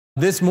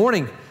This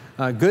morning,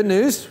 good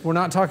news, we're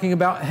not talking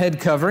about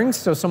head coverings.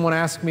 So someone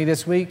asked me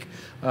this week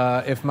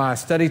if my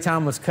study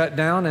time was cut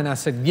down, and I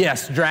said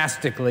yes,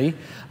 drastically,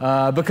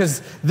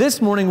 because this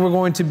morning we're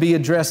going to be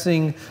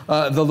addressing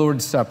the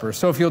Lord's Supper.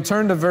 So if you'll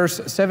turn to verse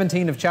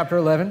 17 of chapter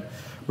 11,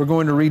 we're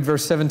going to read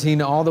verse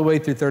 17 all the way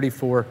through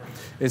 34,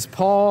 as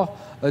Paul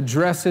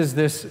addresses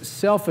this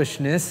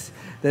selfishness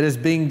that is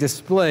being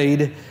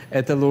displayed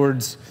at the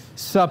Lord's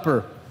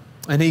Supper.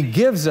 And he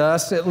gives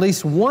us at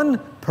least one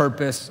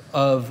purpose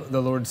of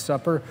the Lord's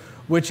Supper,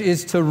 which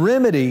is to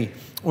remedy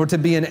or to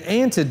be an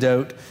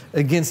antidote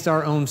against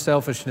our own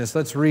selfishness.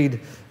 Let's read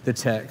the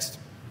text.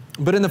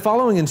 But in the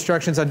following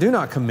instructions, I do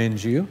not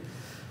commend you,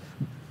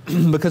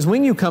 because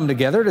when you come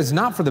together, it is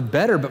not for the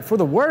better, but for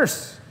the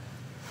worse.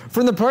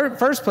 For in the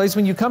first place,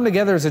 when you come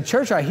together as a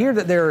church, I hear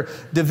that there are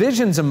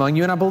divisions among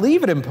you, and I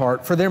believe it in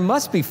part, for there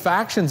must be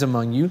factions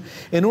among you,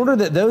 in order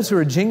that those who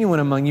are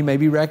genuine among you may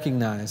be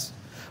recognized.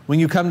 When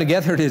you come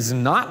together, it is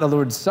not the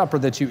Lord's Supper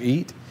that you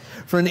eat.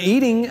 For in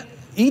eating,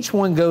 each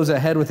one goes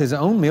ahead with his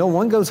own meal.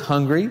 One goes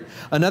hungry,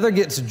 another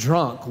gets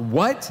drunk.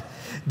 What?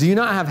 Do you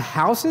not have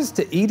houses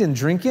to eat and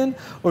drink in?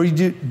 Or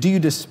do you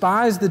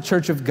despise the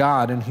church of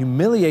God and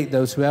humiliate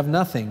those who have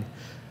nothing?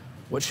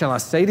 What shall I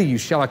say to you?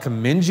 Shall I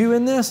commend you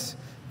in this?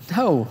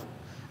 No,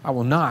 I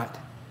will not.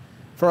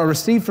 For I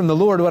received from the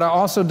Lord what I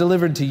also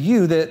delivered to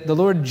you, that the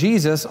Lord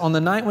Jesus, on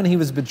the night when he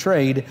was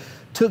betrayed,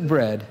 took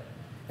bread.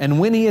 And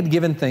when he had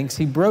given thanks,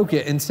 he broke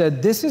it and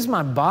said, "This is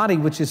my body,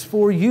 which is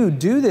for you.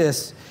 Do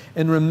this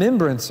in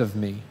remembrance of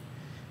me."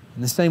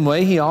 In the same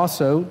way, he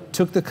also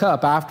took the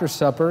cup after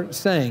supper,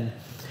 saying,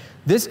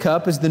 "This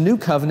cup is the new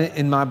covenant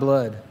in my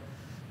blood.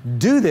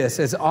 Do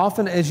this as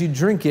often as you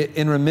drink it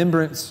in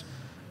remembrance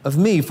of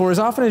me. For as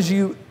often as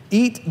you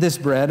eat this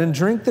bread and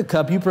drink the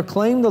cup, you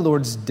proclaim the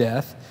Lord's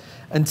death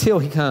until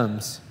he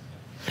comes.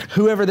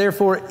 Whoever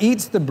therefore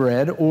eats the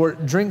bread or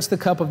drinks the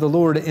cup of the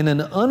Lord in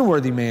an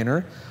unworthy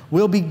manner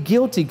will be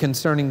guilty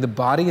concerning the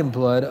body and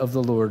blood of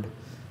the Lord.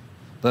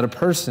 Let a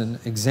person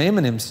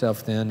examine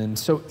himself then, and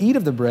so eat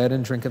of the bread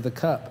and drink of the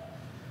cup.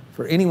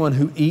 For anyone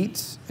who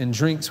eats and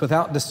drinks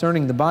without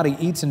discerning the body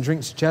eats and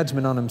drinks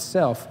judgment on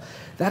himself.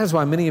 That is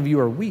why many of you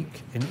are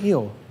weak and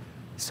ill.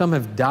 Some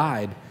have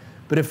died.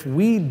 But if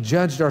we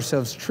judged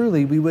ourselves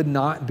truly, we would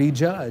not be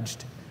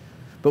judged.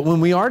 But when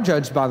we are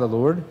judged by the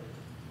Lord,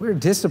 we're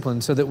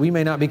disciplined so that we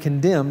may not be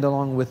condemned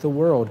along with the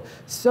world.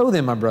 So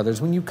then, my brothers,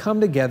 when you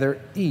come together,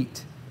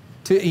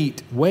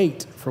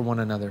 wait for one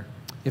another.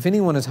 If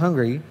anyone is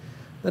hungry,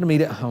 let him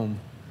eat at home,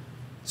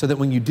 so that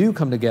when you do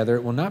come together,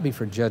 it will not be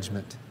for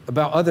judgment.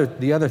 About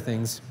the other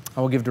things,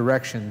 I will give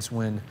directions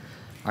when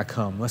I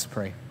come. Let's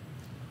pray.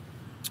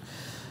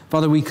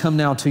 Father, we come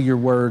now to your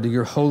word,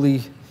 your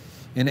holy,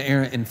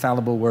 inerrant,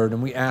 infallible word,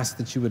 and we ask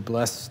that you would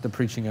bless the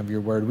preaching of your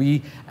word.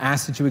 We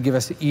ask that you would give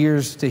us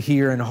ears to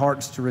hear and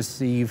hearts to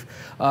receive.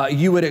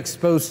 You would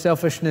expose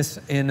selfishness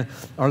in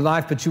our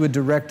life, but you would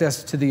direct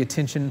us to the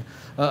attention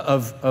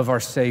of our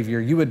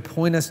Savior. You would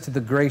point us to the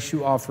grace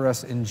you offer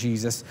us in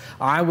Jesus.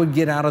 I would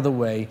get out of the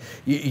way.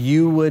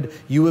 You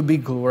would be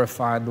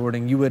glorified, Lord,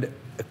 and you would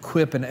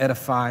equip and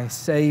edify,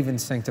 save and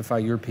sanctify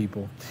your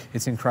people.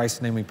 It's in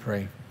Christ's name we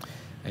pray.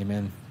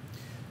 Amen.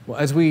 Well,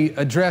 as we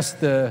address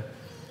the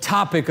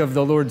topic of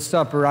the Lord's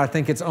Supper, I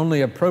think it's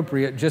only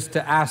appropriate just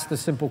to ask the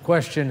simple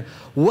question,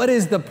 what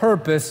is the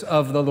purpose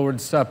of the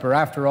Lord's Supper?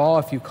 After all,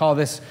 if you call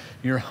this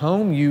your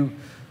home, you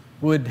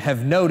would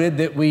have noted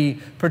that we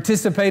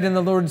participate in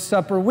the Lord's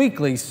Supper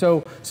weekly.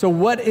 So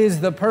what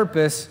is the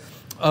purpose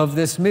of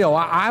this meal?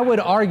 I would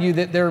argue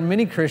that there are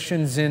many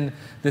Christians in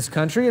this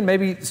country, and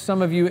maybe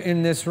some of you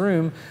in this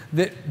room,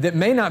 that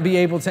may not be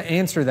able to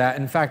answer that.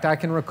 In fact, I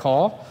can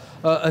recall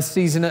a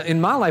season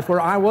in my life where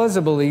I was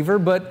a believer,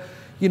 but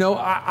you know,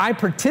 I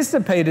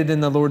participated in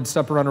the Lord's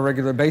Supper on a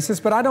regular basis,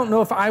 but I don't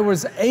know if I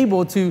was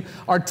able to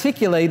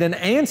articulate an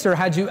answer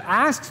had you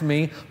asked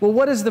me, well,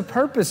 what is the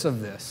purpose of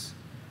this?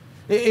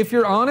 If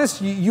you're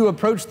honest, you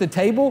approach the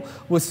table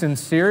with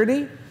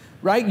sincerity,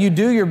 right? You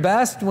do your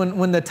best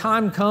when the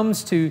time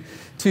comes to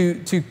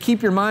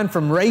keep your mind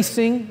from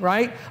racing,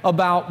 right?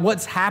 About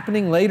what's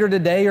happening later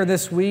today or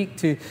this week,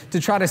 to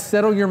try to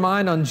settle your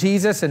mind on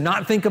Jesus and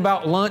not think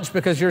about lunch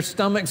because your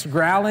stomach's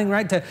growling,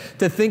 right?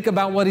 To think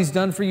about what he's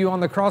done for you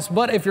on the cross.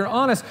 But if you're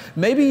honest,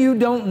 maybe you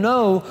don't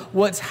know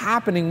what's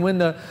happening when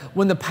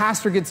the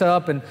pastor gets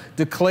up and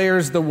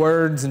declares the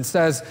words and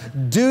says,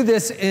 "Do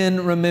this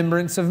in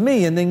remembrance of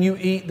me." And then you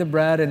eat the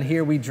bread, and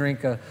here we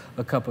drink a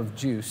cup of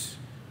juice.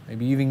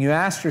 Maybe even you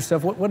asked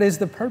yourself, what is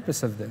the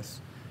purpose of this?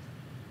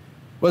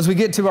 Well, as we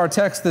get to our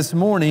text this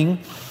morning,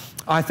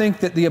 I think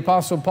that the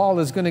Apostle Paul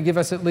is going to give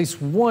us at least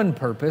one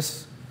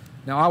purpose.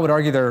 Now, I would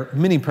argue there are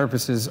many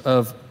purposes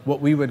of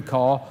what we would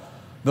call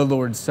the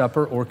Lord's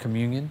Supper or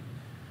communion.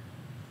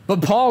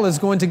 But Paul is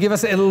going to give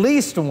us at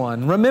least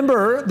one.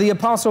 Remember, the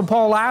Apostle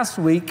Paul last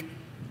week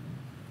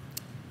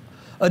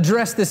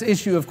addressed this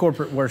issue of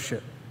corporate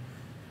worship.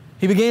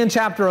 He began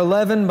chapter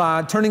 11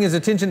 by turning his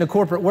attention to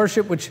corporate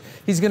worship, which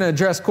he's going to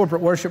address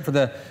corporate worship for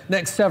the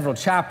next several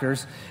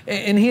chapters.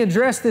 And he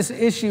addressed this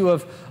issue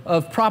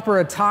of proper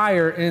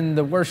attire in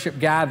the worship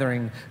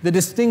gathering, the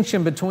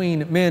distinction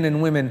between men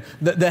and women,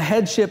 the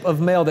headship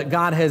of male that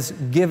God has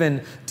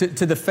given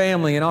to the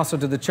family and also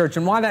to the church,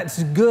 and why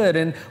that's good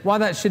and why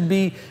that should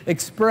be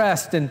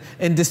expressed and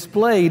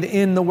displayed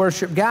in the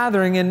worship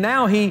gathering. And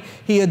now he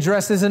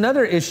addresses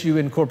another issue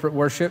in corporate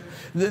worship,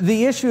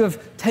 the issue of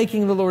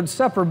taking the Lord's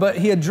Supper, but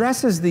he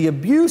addresses the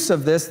abuse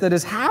of this that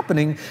is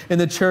happening in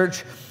the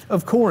church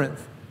of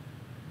Corinth.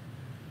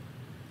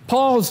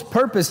 Paul's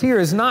purpose here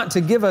is not to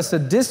give us a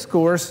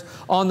discourse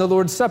on the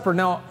Lord's Supper.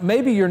 Now,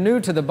 maybe you're new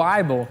to the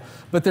Bible,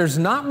 but there's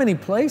not many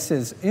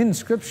places in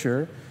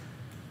Scripture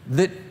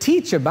that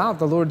teach about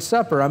the Lord's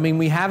Supper. I mean,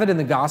 we have it in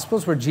the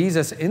Gospels where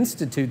Jesus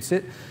institutes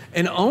it,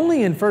 and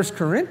only in 1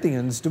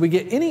 Corinthians do we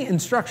get any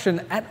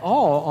instruction at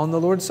all on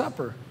the Lord's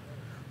Supper.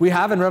 We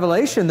have in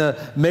Revelation the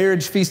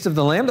marriage feast of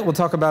the Lamb that we'll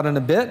talk about in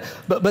a bit,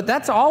 but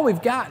that's all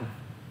we've gotten.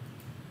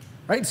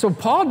 Right? So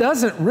Paul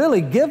doesn't really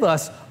give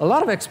us a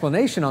lot of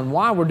explanation on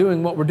why we're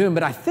doing what we're doing,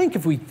 but I think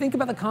if we think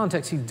about the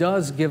context, he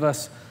does give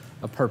us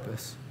a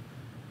purpose.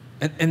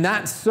 And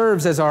that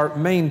serves as our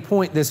main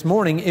point this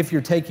morning if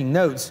you're taking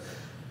notes.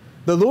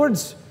 The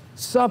Lord's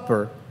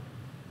Supper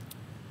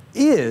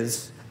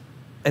is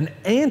an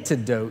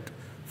antidote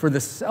for the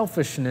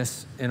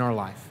selfishness in our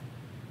life.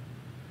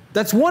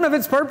 That's one of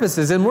its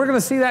purposes, and we're going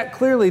to see that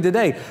clearly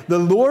today. The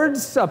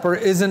Lord's Supper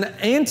is an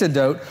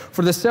antidote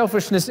for the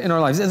selfishness in our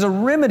lives. As a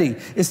remedy,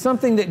 it's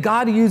something that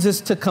God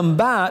uses to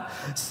combat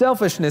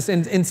selfishness.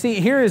 And see,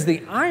 here is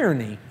the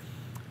irony.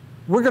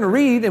 We're going to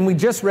read, and we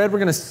just read, we're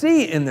going to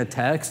see in the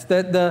text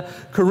that the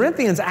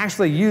Corinthians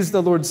actually used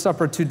the Lord's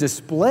Supper to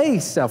display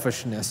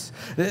selfishness,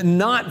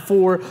 not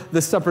for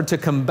the supper to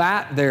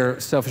combat their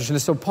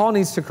selfishness. So Paul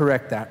needs to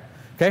correct that.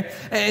 Okay?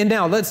 And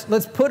now let's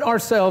put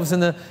ourselves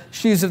in the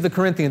shoes of the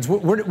Corinthians.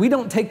 We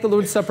don't take the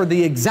Lord's Supper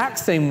the exact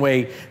same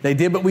way they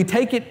did, but we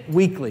take it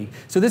weekly.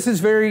 So this is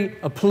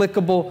very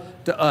applicable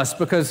to us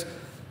because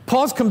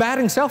Paul's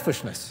combating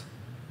selfishness.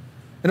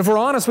 And if we're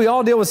honest, we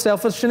all deal with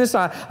selfishness.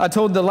 I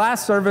told the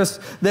last service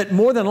that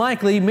more than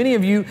likely, many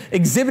of you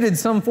exhibited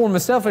some form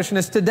of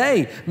selfishness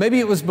today. Maybe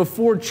it was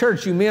before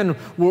church. You men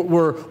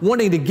were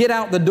wanting to get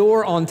out the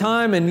door on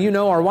time, and you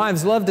know our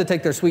wives love to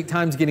take their sweet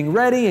times getting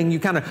ready, and you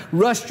kind of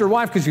rushed your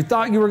wife because you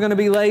thought you were going to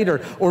be late,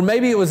 or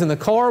maybe it was in the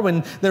car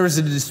when there was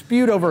a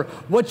dispute over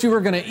what you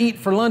were going to eat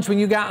for lunch when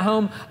you got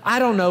home. I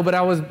don't know, but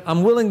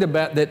I'm willing to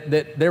bet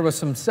that there was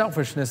some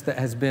selfishness that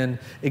has been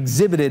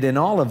exhibited in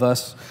all of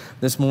us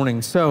this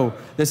morning. So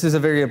this is a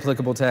very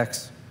applicable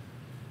text.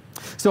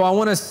 So I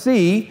want to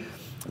see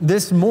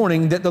this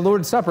morning that the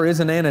Lord's Supper is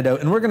an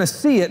antidote, and we're going to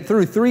see it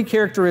through three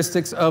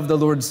characteristics of the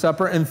Lord's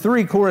Supper and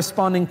three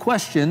corresponding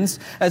questions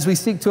as we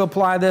seek to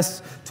apply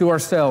this to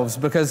ourselves,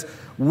 because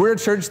we're a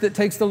church that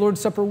takes the Lord's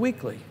Supper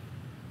weekly.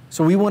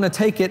 So we want to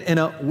take it in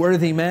a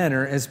worthy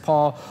manner as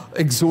Paul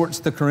exhorts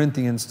the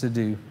Corinthians to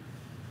do.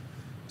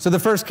 So the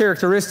first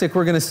characteristic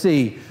we're going to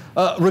see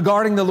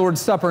regarding the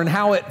Lord's Supper and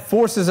how it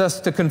forces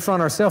us to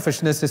confront our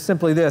selfishness is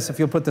simply this, if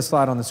you'll put the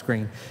slide on the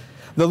screen.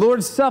 The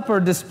Lord's Supper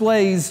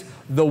displays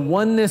the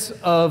oneness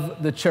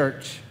of the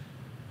church.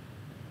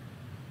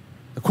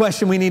 The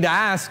question we need to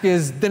ask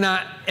is, then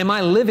am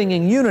I living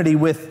in unity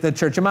with the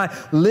church? Am I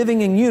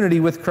living in unity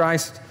with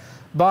Christ's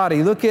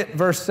body? Look at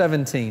verse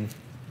 17.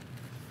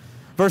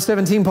 Verse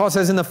 17, Paul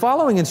says, in the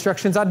following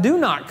instructions, I do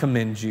not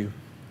commend you.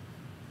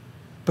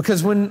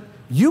 Because when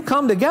you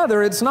come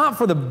together, it's not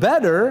for the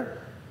better,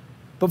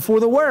 but for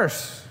the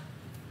worse.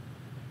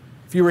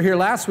 If you were here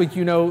last week,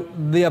 you know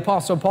the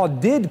Apostle Paul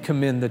did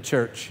commend the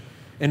church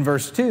in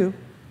verse 2.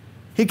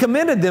 He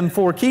commended them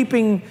for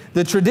keeping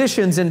the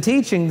traditions and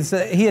teachings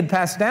that he had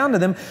passed down to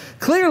them.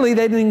 Clearly,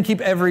 they didn't keep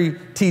every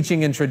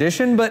teaching and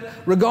tradition, but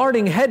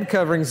regarding head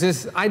coverings,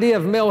 this idea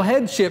of male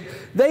headship,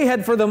 they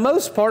had, for the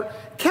most part,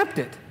 kept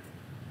it.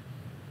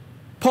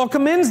 Paul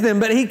commends them,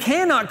 but he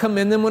cannot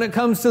commend them when it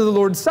comes to the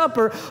Lord's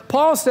Supper.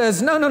 Paul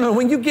says, no,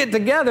 when you get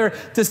together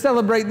to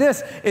celebrate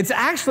this, it's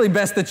actually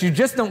best that you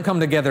just don't come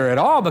together at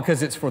all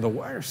because it's for the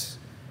worse.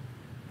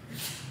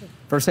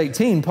 Verse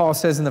 18, Paul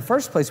says, in the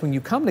first place, when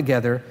you come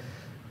together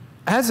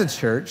as a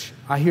church,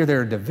 I hear there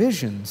are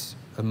divisions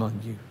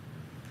among you.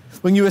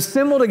 When you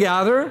assemble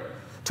together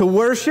to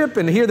worship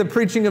and hear the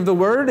preaching of the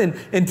word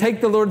and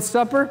take the Lord's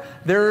Supper,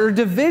 there are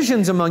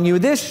divisions among you.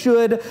 This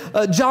should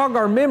jog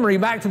our memory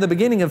back to the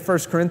beginning of 1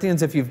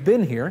 Corinthians if you've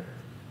been here,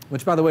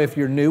 which, by the way, if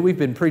you're new, we've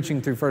been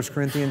preaching through 1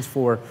 Corinthians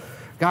for,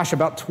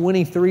 about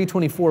 23,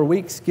 24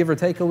 weeks, give or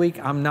take a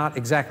week. I'm not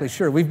exactly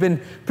sure. We've been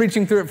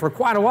preaching through it for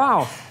quite a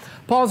while.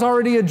 Paul's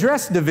already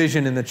addressed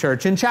division in the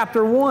church. In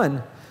chapter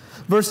 1,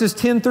 verses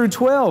 10 through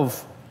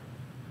 12,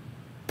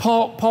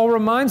 Paul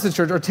reminds the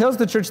church, or tells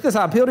the church this,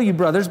 I appeal to you,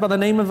 brothers, by the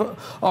name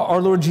of our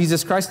Lord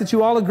Jesus Christ, that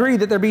you all agree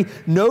that there be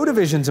no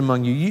divisions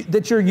among you,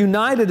 that you're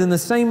united in the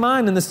same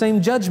mind and the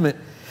same judgment.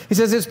 He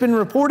says, it's been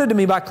reported to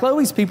me by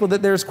Chloe's people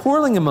that there's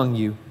quarreling among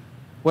you.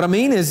 What I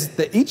mean is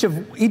that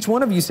each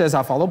one of you says,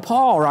 I follow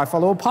Paul, or I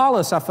follow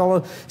Apollos, I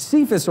follow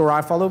Cephas, or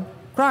I follow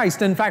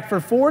Christ. In fact, for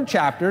 4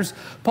 chapters,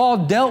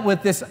 Paul dealt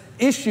with this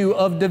issue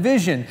of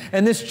division.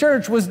 And this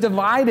church was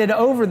divided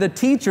over the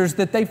teachers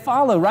that they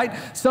follow, right?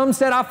 Some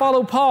said, I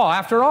follow Paul.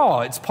 After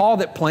all, it's Paul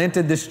that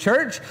planted this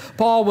church.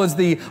 Paul was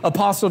the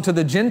apostle to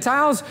the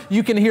Gentiles.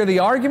 You can hear the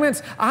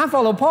arguments. I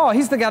follow Paul.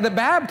 He's the guy that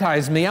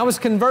baptized me. I was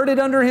converted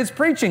under his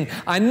preaching.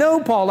 I know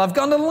Paul. I've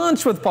gone to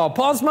lunch with Paul.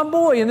 Paul's my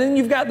boy. And then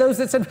you've got those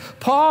that said,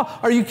 Paul,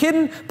 are you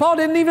kidding? Paul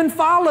didn't even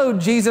follow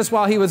Jesus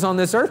while he was on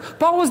this earth.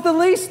 Paul was the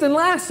least and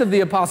last of the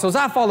apostles.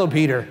 I follow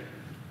Peter.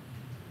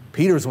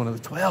 Peter's one of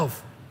the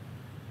 12.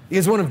 He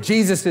is one of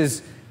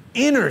Jesus's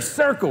inner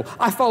circle.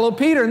 I follow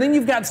Peter. And then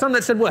you've got some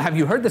that said, well, have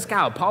you heard this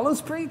guy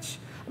Apollos preach?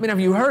 I mean, have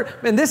you heard?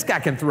 Man, this guy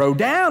can throw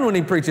down when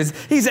he preaches.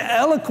 He's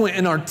eloquent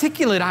and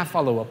articulate. I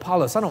follow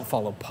Apollos. I don't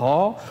follow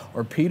Paul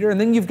or Peter.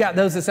 And then you've got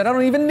those that said, I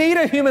don't even need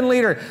a human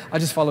leader. I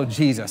just follow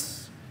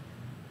Jesus,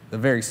 the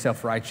very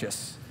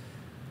self-righteous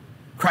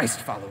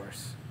Christ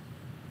followers.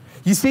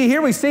 You see,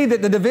 here we see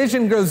that the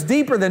division goes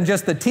deeper than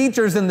just the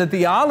teachers and the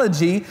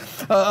theology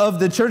of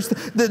the church.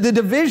 The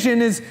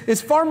division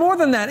is far more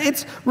than that.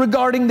 It's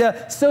regarding the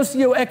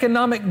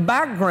socioeconomic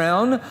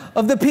background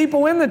of the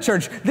people in the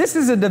church. This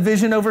is a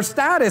division over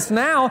status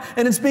now,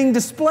 and it's being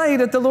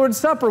displayed at the Lord's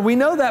Supper. We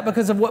know that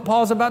because of what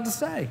Paul's about to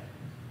say.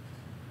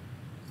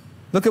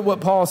 Look at what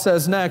Paul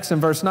says next in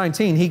verse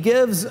 19. He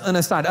gives an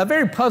aside, a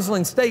very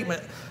puzzling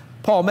statement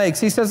Paul makes.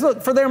 He says,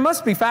 look, for there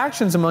must be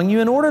factions among you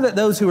in order that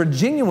those who are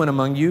genuine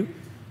among you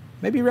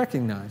may be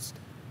recognized.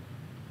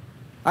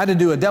 I had to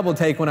do a double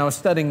take when I was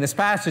studying this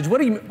passage.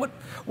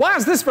 Why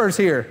is this verse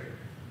here?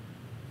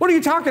 What are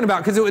you talking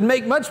about? Because it would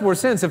make much more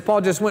sense if Paul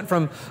just went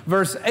from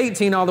verse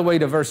 18 all the way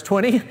to verse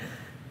 20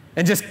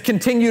 and just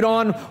continued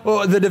on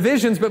the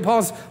divisions. But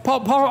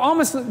Paul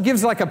almost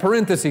gives like a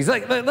parenthesis.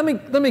 Like, let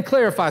me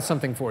clarify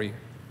something for you.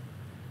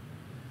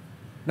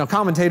 Now,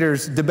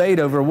 commentators debate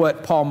over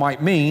what Paul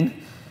might mean.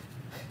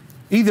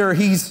 Either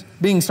he's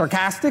being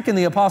sarcastic, and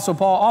the Apostle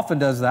Paul often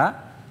does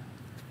that.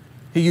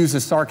 He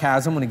uses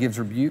sarcasm when he gives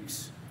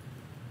rebukes.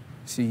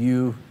 See,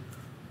 you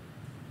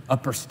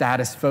upper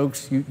status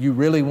folks, you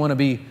really want to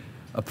be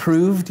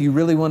approved? You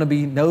really want to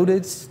be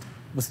noticed?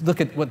 Let's look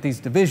at what these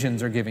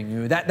divisions are giving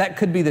you. That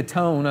could be the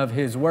tone of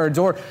his words.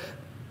 Or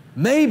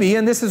maybe,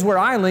 and this is where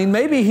I lean,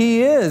 maybe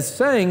he is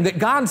saying that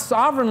God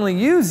sovereignly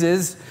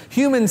uses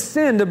human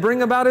sin to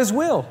bring about his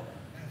will.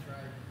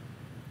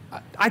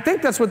 I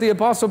think that's what the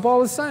Apostle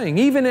Paul is saying.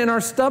 Even in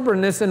our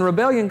stubbornness and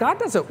rebellion, God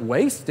doesn't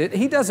waste it.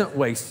 He doesn't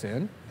waste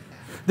sin.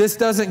 This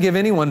doesn't give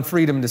anyone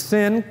freedom to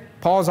sin.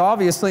 Paul's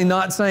obviously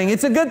not saying,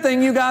 it's a good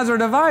thing you guys are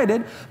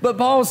divided, but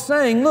Paul's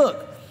saying,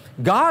 look,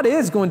 God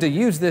is going to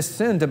use this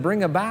sin to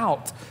bring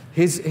about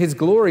his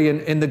glory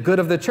and the good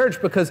of the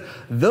church, because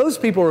those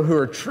people who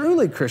are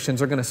truly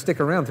Christians are going to stick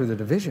around through the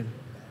division.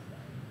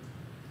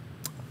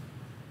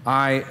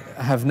 I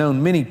have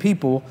known many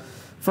people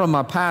from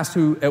my past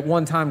who at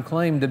one time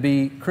claimed to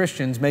be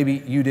Christians.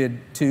 Maybe you did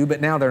too,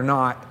 but now they're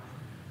not.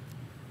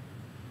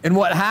 And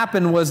what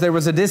happened was there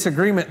was a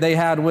disagreement they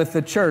had with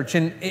the church,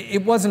 and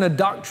it wasn't a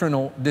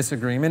doctrinal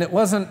disagreement. It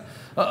wasn't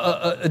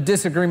a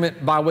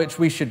disagreement by which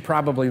we should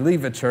probably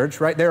leave a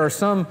church, right? There are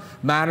some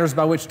matters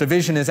by which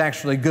division is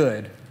actually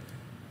good.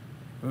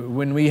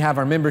 When we have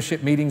our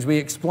membership meetings, we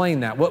explain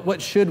that.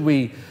 What should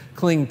we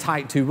cling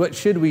tight to? What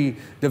should we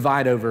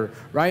divide over,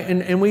 right?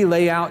 And we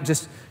lay out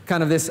just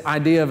kind of this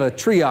idea of a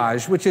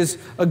triage, which is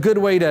a good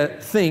way to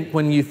think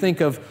when you think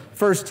of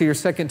first tier,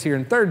 second tier,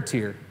 and third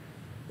tier.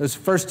 Those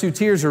first 2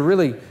 tiers are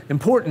really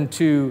important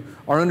to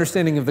our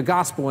understanding of the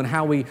gospel and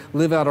how we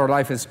live out our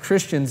life as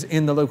Christians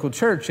in the local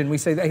church. And we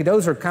say, hey,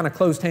 those are kind of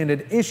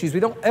closed-handed issues we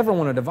don't ever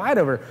want to divide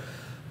over.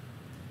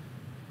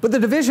 But the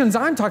divisions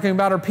I'm talking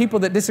about are people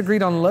that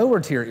disagreed on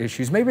lower tier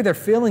issues. Maybe their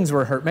feelings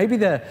were hurt. Maybe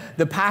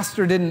the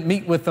pastor didn't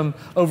meet with them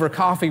over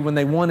coffee when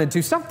they wanted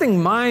to.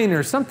 Something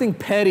minor, something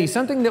petty,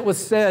 something that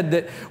was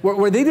said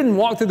where they didn't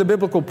walk through the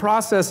biblical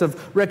process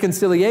of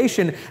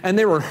reconciliation, and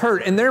they were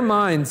hurt. In their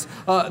minds,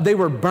 they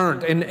were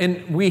burnt.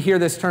 And we hear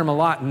this term a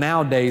lot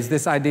nowadays,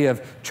 this idea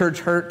of church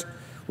hurt,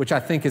 which I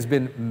think has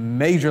been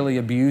majorly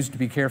abused.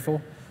 Be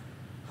careful.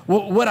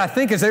 Well, what I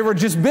think is they were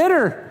just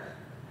bitter.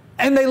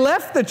 And they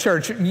left the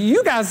church.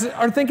 You guys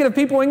are thinking of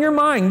people in your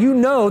mind. You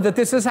know that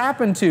this has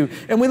happened to.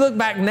 And we look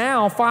back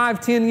now, 5,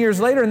 10 years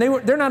later, and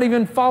they're not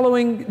even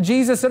following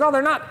Jesus at all.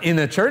 They're not in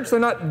a church. They're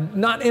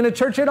not in a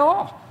church at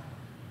all.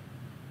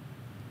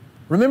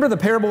 Remember the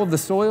parable of the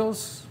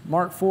soils?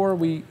 Mark 4,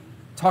 we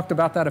talked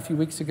about that a few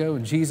weeks ago.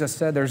 And Jesus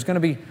said there's going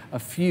to be a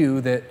few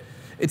that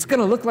it's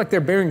going to look like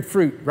they're bearing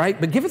fruit, right?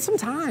 But give it some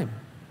time.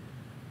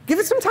 Give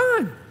it some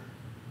time.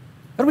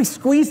 That'll be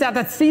squeezed out.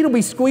 That seed will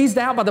be squeezed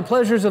out by the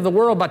pleasures of the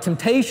world, by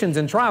temptations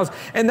and trials.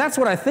 And that's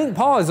what I think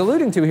Paul is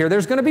alluding to here.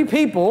 There's going to be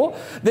people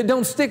that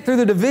don't stick through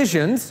the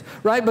divisions,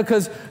 right?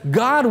 Because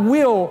God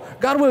will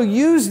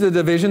use the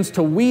divisions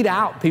to weed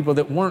out people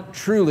that weren't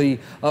truly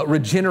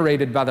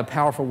regenerated by the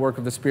powerful work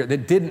of the Spirit,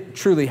 that didn't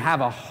truly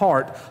have a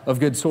heart of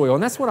good soil.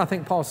 And that's what I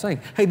think Paul's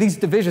saying. Hey, these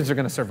divisions are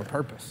going to serve a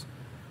purpose.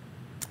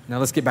 Now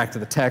let's get back to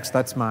the text.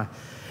 That's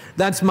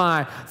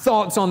my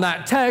thoughts on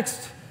that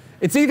text.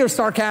 It's either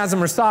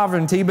sarcasm or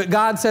sovereignty, but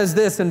God says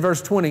this in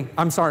verse 20.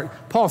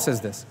 Paul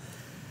says this.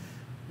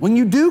 When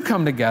you do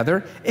come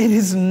together, it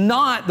is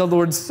not the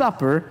Lord's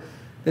Supper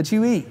that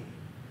you eat.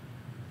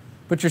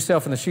 Put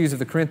yourself in the shoes of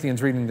the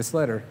Corinthians reading this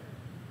letter.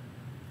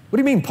 What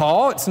do you mean,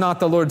 Paul? It's not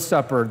the Lord's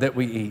Supper that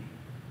we eat.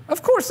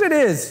 Of course it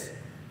is.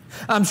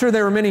 I'm sure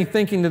there were many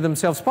thinking to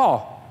themselves,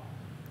 Paul,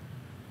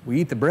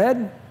 we eat the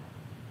bread,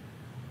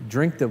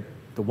 drink the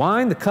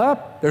wine, the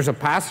cup. There's a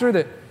pastor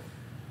that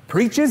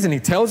preaches and he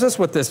tells us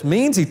what this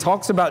means. He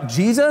talks about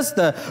Jesus.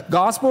 The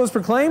gospel is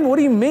proclaimed. What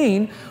do you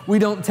mean we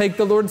don't take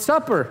the Lord's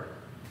Supper?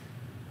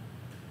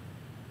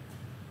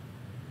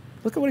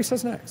 Look at what he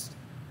says next.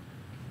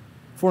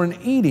 For in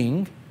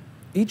eating,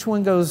 each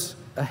one goes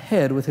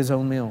ahead with his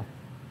own meal.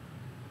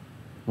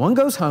 One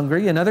goes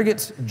hungry, another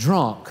gets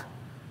drunk.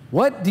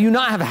 What? Do you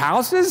not have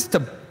houses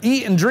to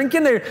eat and drink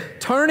in? They're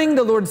turning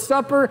the Lord's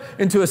Supper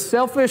into a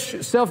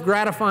selfish,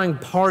 self-gratifying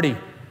party.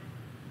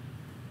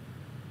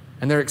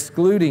 And they're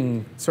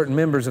excluding certain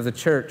members of the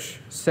church,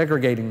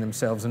 segregating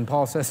themselves. And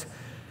Paul says,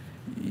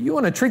 you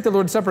want to treat the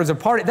Lord's Supper as a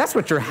party? That's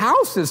what your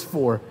house is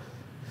for.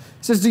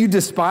 He says, do you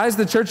despise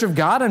the church of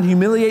God and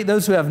humiliate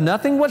those who have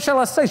nothing? What shall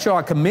I say? Shall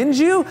I commend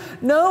you?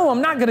 No,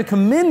 I'm not going to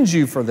commend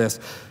you for this.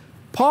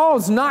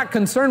 Paul's not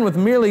concerned with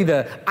merely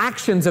the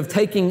actions of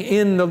taking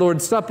in the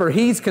Lord's Supper.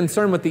 He's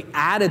concerned with the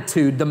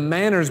attitude, the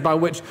manners by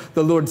which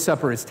the Lord's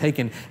Supper is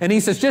taken. And he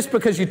says, just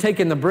because you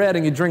take in the bread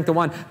and you drink the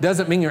wine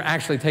doesn't mean you're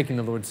actually taking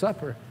the Lord's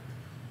Supper.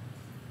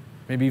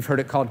 Maybe you've heard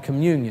it called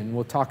communion.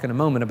 We'll talk in a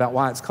moment about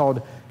why it's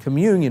called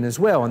communion as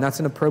well, and that's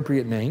an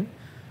appropriate name.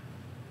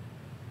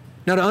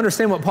 Now, to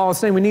understand what Paul is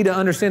saying, we need to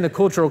understand the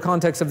cultural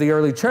context of the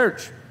early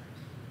church.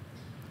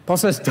 Paul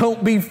says,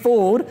 don't be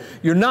fooled.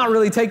 You're not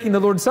really taking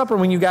the Lord's Supper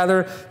when you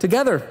gather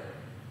together.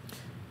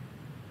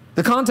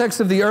 The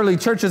context of the early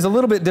church is a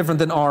little bit different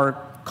than our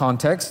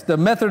context. The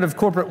method of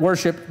corporate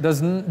worship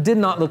did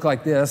not look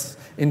like this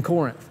in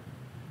Corinth.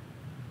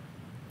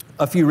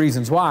 A few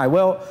reasons why.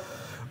 Well,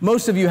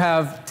 most of you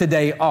have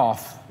today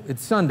off.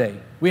 It's Sunday.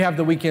 We have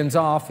the weekends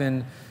off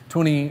in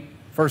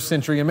 21st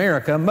century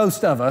America.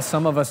 Most of us,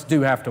 some of us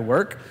do have to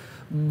work,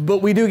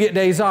 but we do get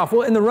days off.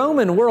 Well, in the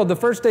Roman world, the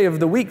first day of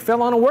the week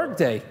fell on a work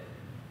day.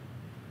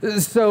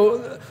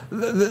 So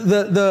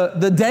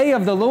the day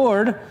of the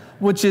Lord,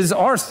 which is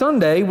our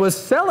Sunday, was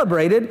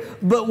celebrated,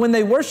 but when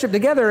they worshiped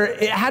together,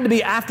 it had to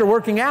be after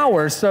working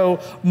hours. So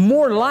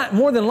more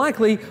than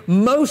likely,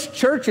 most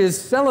churches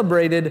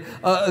celebrated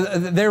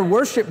their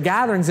worship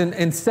gatherings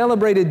and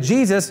celebrated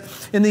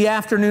Jesus in the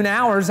afternoon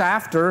hours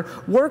after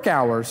work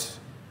hours.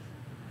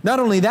 Not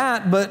only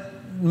that, but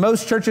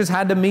most churches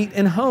had to meet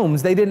in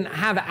homes. They didn't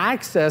have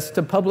access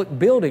to public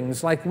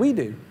buildings like we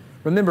do.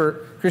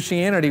 Remember,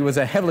 Christianity was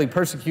a heavily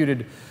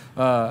persecuted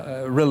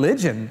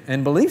religion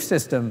and belief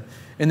system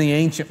in the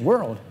ancient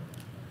world.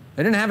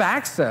 They didn't have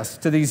access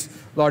to these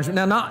large...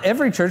 Now, not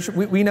every church,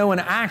 we know in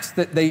Acts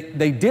that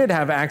they did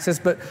have access,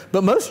 but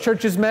most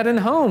churches met in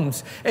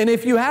homes. And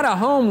if you had a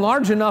home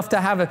large enough to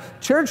have a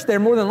church there,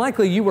 more than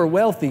likely you were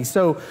wealthy.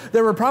 So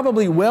there were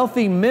probably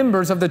wealthy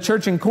members of the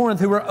church in Corinth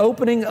who were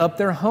opening up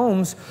their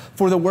homes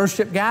for the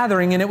worship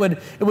gathering. And it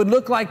would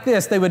look like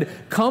this. They would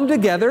come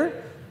together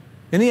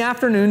in the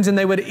afternoons and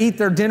they would eat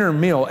their dinner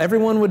meal.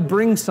 Everyone would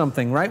bring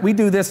something, right? We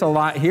do this a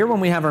lot here when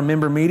we have our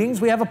member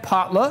meetings. We have a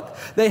potluck.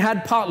 They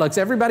had potlucks.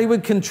 Everybody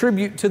would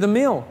contribute to the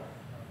meal.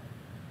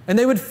 And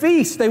they would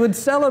feast. They would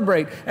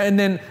celebrate. And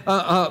then,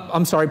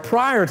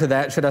 prior to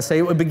that, should I say,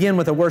 it would begin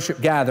with a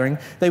worship gathering.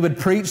 They would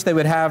preach. They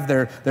would have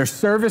their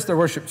service, their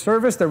worship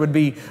service. There would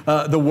be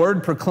the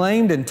word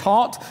proclaimed and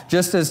taught,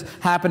 just as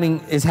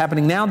is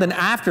happening now. Then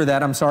after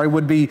that,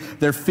 would be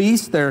their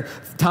feast, their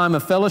time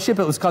of fellowship.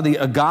 It was called the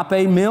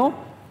agape meal.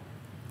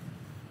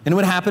 And it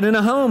would happen in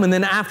a home. And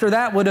then after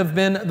that would have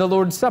been the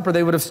Lord's Supper.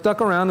 They would have stuck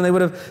around and they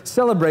would have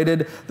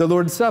celebrated the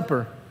Lord's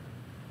Supper.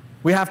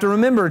 We have to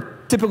remember,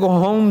 typical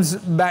homes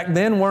back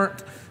then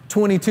weren't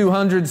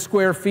 2,200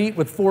 square feet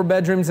with 4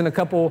 bedrooms and a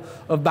couple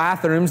of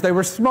bathrooms. They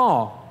were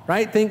small,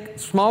 right? Think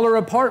smaller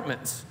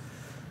apartments.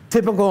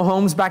 Typical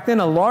homes back then,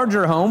 a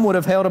larger home would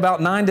have held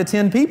about 9 to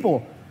 10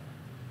 people.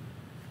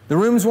 The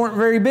rooms weren't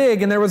very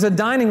big, and there was a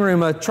dining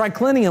room, a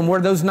triclinium,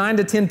 where those 9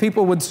 to 10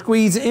 people would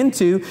squeeze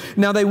into.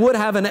 Now, they would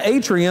have an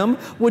atrium,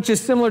 which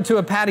is similar to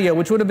a patio,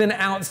 which would have been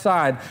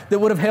outside, that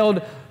would have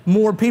held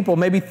more people,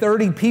 maybe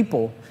 30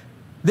 people.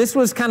 This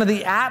was kind of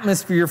the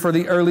atmosphere for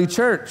the early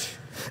church.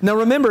 Now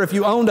remember, if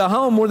you owned a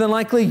home, more than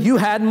likely you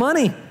had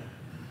money.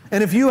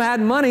 And if you had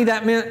money,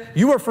 that meant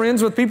you were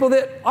friends with people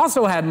that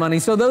also had money.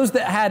 So those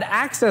that had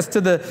access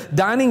to the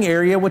dining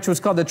area, which was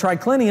called the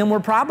triclinium,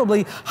 were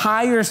probably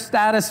higher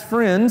status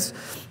friends,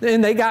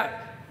 and they got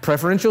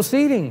preferential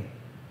seating.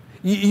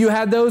 You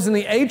had those in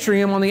the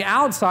atrium on the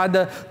outside,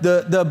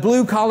 the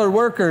blue-collar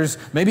workers,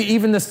 maybe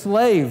even the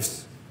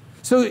slaves.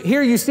 So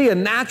here you see a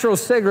natural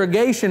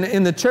segregation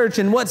in the church,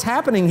 and what's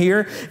happening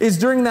here is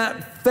during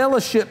that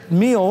fellowship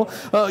meal,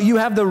 you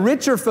have the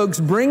richer folks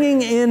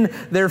bringing in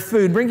their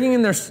food, bringing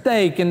in their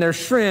steak and their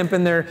shrimp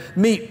and their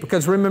meat,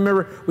 because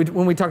remember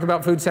when we talked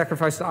about food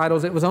sacrificed to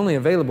idols, it was only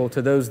available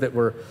to those that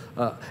were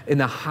in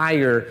the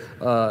higher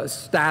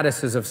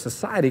statuses of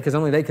society, because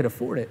only they could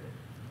afford it.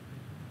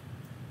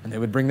 And they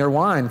would bring their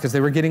wine because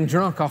they were getting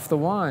drunk off the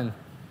wine.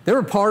 They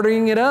were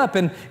partying it up.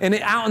 And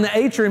out in the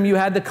atrium, you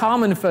had the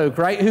common folk,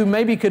 right, who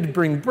maybe could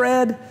bring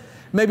bread.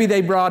 Maybe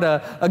they brought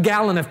a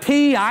gallon of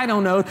tea. I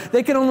don't know.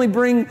 They could only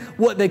bring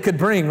what they could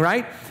bring,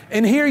 right?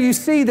 And here you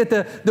see that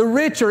the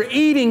rich are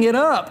eating it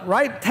up,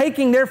 right?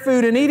 Taking their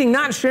food and eating,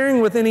 not sharing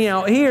with any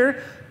out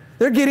here.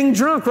 They're getting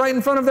drunk right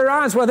in front of their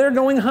eyes while they're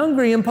going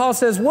hungry. And Paul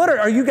says, what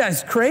are you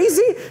guys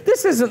crazy?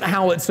 This isn't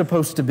how it's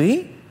supposed to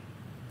be.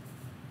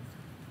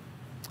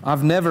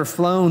 I've never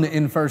flown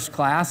in first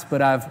class,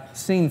 but I've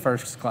seen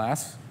first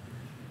class.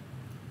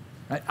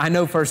 I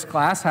know first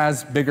class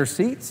has bigger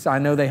seats. I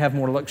know they have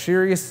more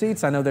luxurious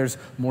seats. I know there's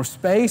more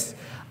space.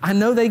 I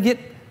know they get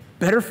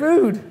better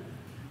food.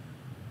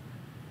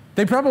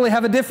 They probably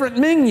have a different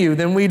menu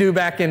than we do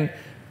back in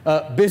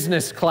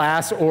business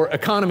class or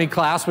economy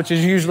class, which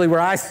is usually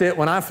where I sit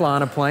when I fly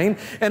on a plane.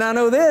 And I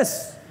know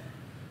this.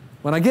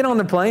 When I get on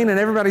the plane and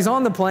everybody's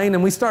on the plane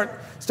and we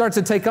start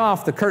to take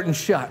off, the curtain's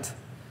shut.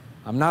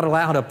 I'm not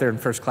allowed up there in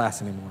first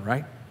class anymore,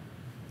 right?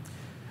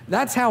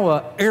 That's how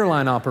an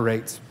airline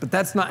operates, but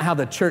that's not how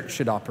the church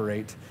should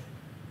operate.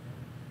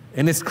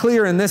 And it's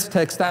clear in this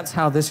text that's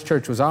how this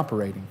church was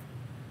operating.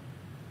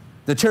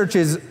 The church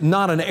is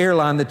not an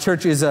airline. The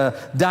church is a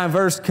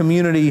diverse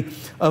community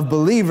of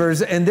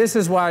believers. And this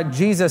is why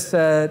this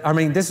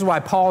is why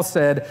Paul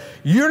said,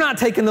 you're not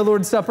taking the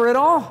Lord's Supper at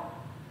all.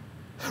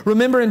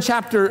 Remember in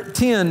chapter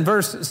 10,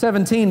 verse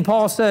 17,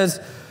 Paul says,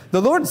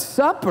 the Lord's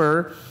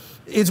Supper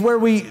is where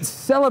we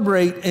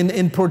celebrate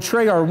and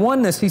portray our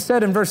oneness. He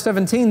said in verse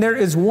 17, there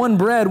is one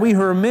bread. We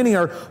who are many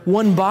are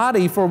one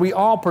body, for we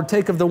all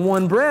partake of the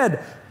one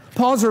bread.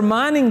 Paul's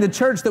reminding the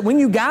church that when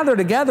you gather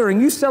together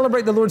and you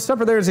celebrate the Lord's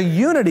Supper, there is a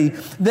unity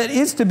that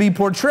is to be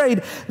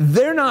portrayed.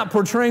 They're not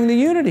portraying the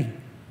unity.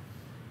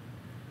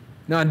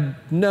 Now, I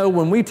know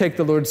when we take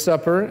the Lord's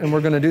Supper, and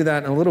we're going to do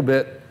that in a little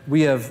bit,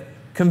 we have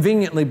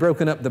conveniently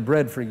broken up the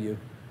bread for you.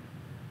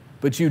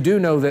 But you do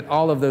know that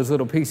all of those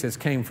little pieces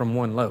came from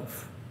one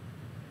loaf.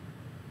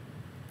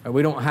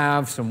 We don't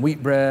have some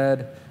wheat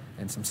bread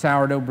and some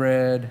sourdough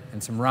bread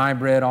and some rye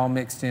bread all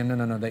mixed in.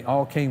 No. They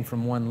all came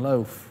from one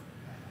loaf.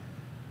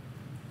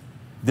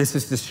 This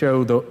is to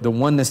show the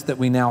oneness that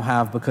we now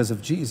have because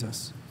of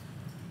Jesus.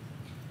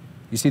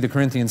 You see, the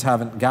Corinthians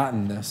haven't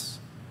gotten this.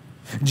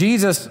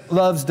 Jesus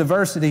loves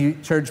diversity,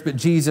 church, but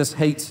Jesus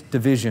hates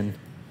division.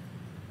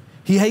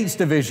 He hates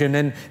division.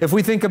 And if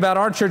we think about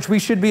our church, we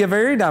should be a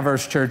very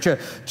diverse church, a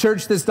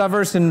church that's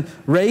diverse in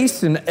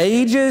race and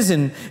ages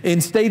and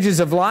in stages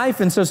of life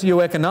and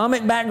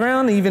socioeconomic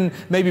background, even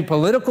maybe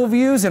political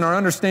views and our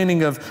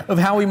understanding of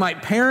how we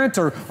might parent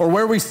or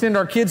where we send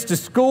our kids to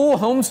school,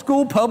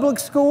 homeschool, public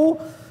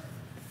school.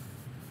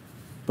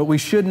 But we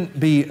shouldn't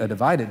be a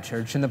divided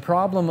church. And the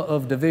problem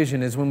of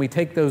division is when we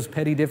take those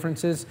petty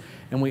differences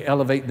and we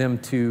elevate them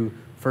to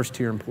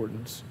first-tier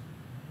importance.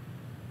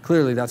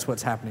 Clearly, that's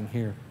what's happening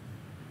here.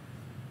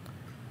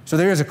 So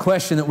there is a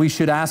question that we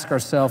should ask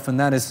ourselves, and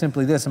that is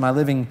simply this: am I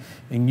living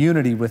in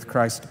unity with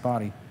Christ's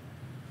body?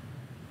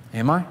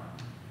 Am I?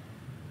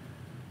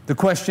 The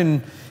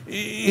question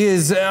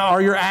is, are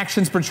your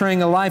actions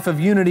portraying a life of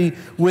unity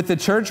with the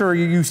church, or are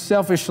you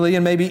selfishly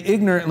and maybe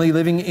ignorantly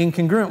living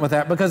incongruent with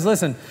that? Because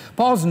listen,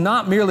 Paul's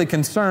not merely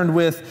concerned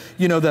with,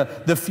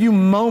 the few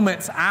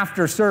moments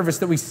after service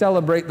that we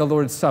celebrate the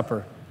Lord's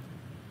Supper.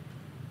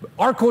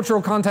 Our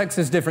cultural context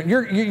is different.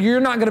 You're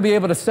not going to be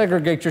able to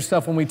segregate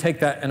yourself when we take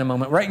that in a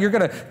moment, right? You're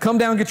going to come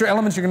down, get your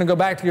elements, you're going to go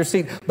back to your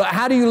seat. But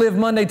how do you live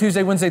Monday,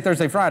 Tuesday, Wednesday,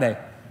 Thursday, Friday?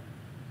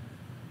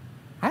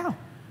 How?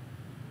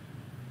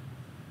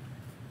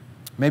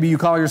 Maybe you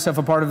call yourself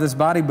a part of this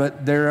body,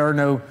 but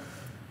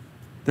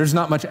there's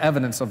not much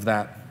evidence of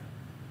that.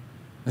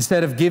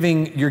 Instead of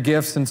giving your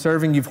gifts and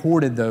serving, you've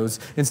hoarded those.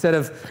 Instead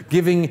of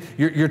giving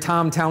your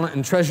time, talent,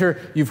 and treasure,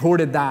 you've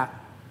hoarded that.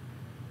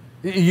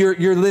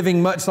 You're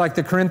living much like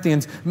the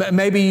Corinthians.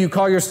 Maybe you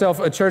call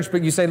yourself a church,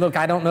 but you say, look,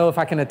 I don't know if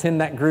I can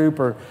attend that group,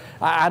 or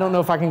I don't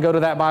know if I can go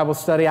to that Bible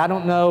study. I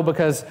don't know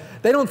because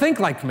they don't think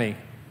like me.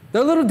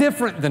 They're a little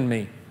different than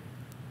me.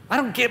 I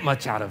don't get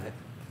much out of it.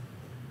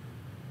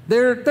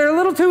 They're a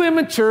little too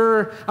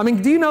immature. I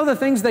mean, do you know the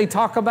things they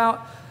talk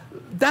about?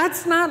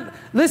 That's not,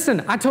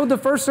 listen, I told the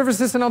first service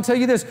this, and I'll tell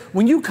you this.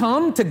 When you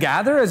come to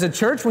gather as a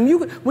church, when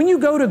you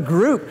go to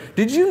group,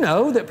 did you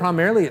know that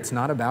primarily it's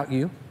not about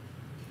you?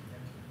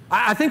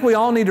 I think we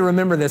all need to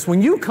remember this.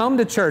 When you come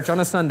to church on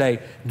a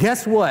Sunday,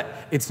 guess what?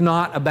 It's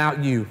not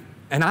about you.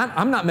 And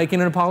I'm not making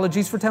an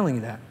apologies for telling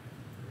you that.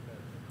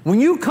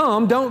 When you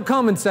come, don't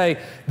come and say,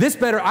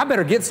 I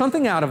better get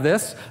something out of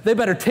this. They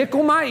better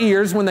tickle my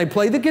ears when they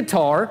play the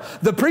guitar.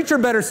 The preacher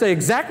better say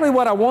exactly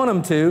what I want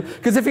him to,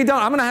 because if he don't,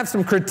 I'm going to have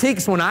some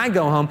critiques when I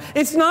go home.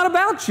 It's not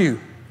about you.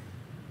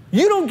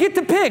 You don't get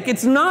to pick.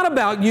 It's not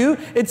about you.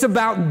 It's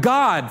about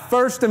God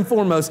first and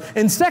foremost.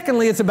 And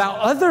secondly, it's about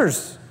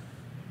others.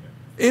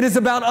 It is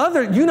about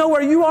others. You know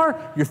where you are?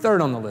 You're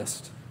third on the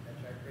list.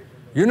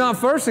 You're not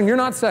first and you're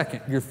not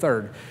second. You're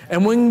third.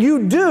 And when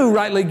you do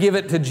rightly give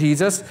it to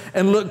Jesus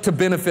and look to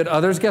benefit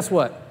others, guess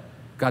what?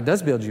 God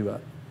does build you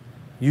up.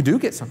 You do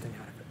get something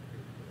out of it.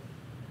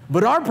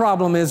 But our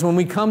problem is when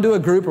we come to a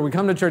group or we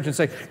come to church and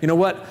say, you know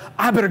what?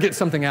 I better get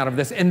something out of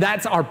this. And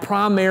that's our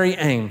primary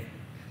aim.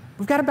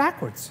 We've got it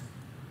backwards.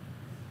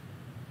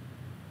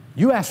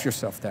 You ask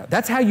yourself that.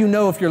 That's how you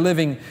know if you're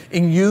living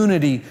in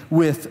unity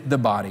with the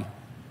body.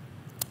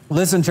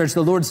 Listen, church,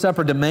 the Lord's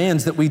Supper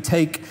demands that we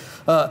take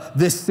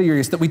this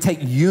serious, that we take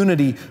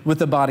unity with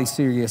the body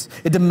serious.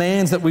 It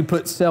demands that we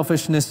put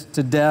selfishness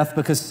to death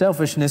because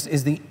selfishness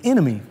is the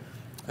enemy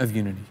of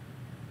unity.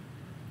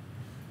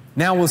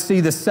 Now we'll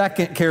see the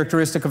second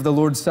characteristic of the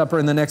Lord's Supper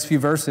in the next few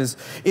verses.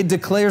 It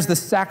declares the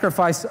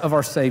sacrifice of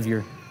our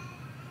Savior.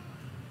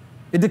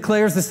 It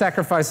declares the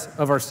sacrifice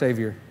of our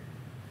Savior.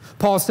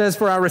 Paul says,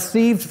 for I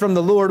received from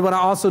the Lord what I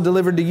also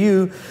delivered to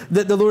you,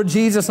 that the Lord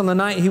Jesus on the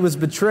night he was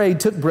betrayed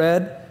took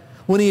bread.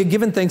 When he had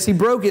given thanks, he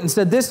broke it and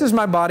said, this is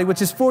my body,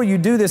 which is for you.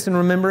 Do this in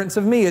remembrance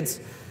of me. It's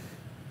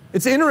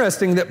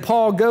interesting that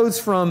Paul goes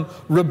from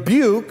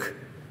rebuke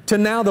to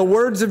now the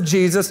words of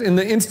Jesus in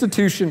the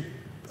institution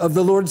of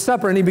the Lord's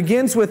Supper. And he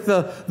begins with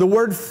the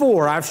word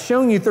for. I've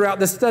shown you throughout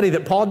this study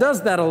that Paul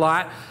does that a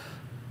lot,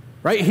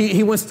 right?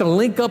 He wants to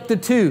link up the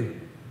two.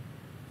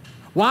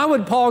 Why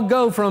would Paul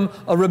go from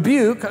a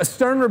rebuke, a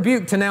stern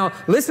rebuke, to now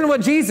listen to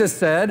what Jesus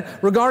said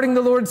regarding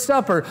the Lord's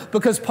Supper?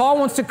 Because Paul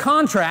wants to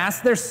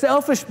contrast their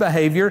selfish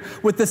behavior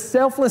with the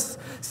selfless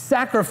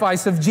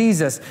sacrifice of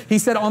Jesus. He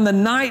said, on the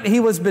night he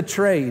was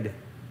betrayed.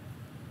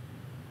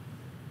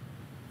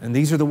 And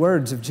these are the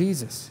words of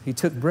Jesus. He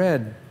took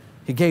bread,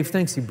 he gave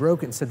thanks, he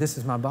broke it and said, this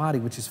is my body,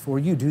 which is for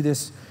you. Do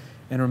this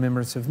in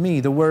remembrance of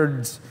me. The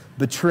words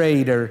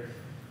betrayed are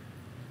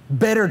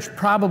better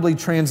probably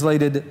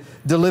translated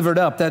delivered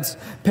up. That's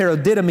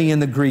paradidomi in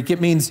the Greek. It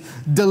means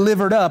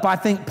delivered up. I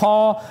think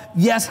Paul,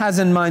 yes, has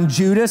in mind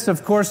Judas.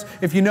 Of course,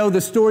 if you know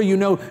the story, you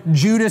know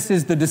Judas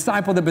is the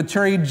disciple that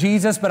betrayed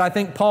Jesus. But I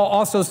think Paul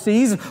also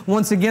sees,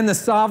 once again, the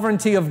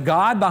sovereignty of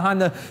God behind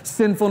the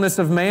sinfulness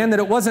of man, that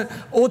it wasn't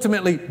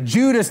ultimately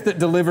Judas that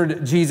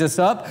delivered Jesus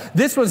up.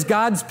 This was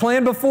God's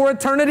plan before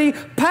eternity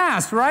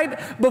passed, right?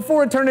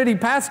 Before eternity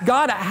passed,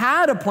 God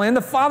had a plan.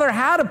 The Father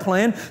had a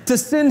plan to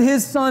send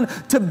His Son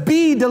to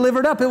be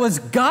delivered up. It was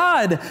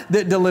God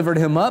that delivered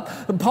Him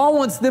up. Paul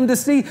wants them to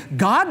see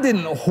God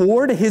didn't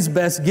hoard His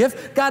best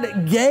gift.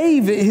 God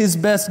gave His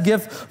best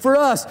gift for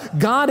us.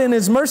 God in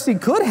His mercy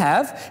could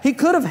have. He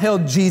could have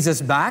held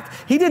Jesus back.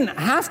 He didn't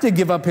have to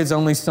give up His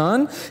only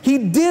Son. He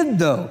did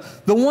though.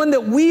 The one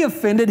that we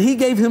offended, He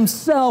gave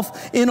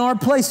Himself in our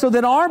place so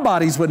that our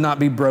bodies would not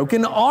be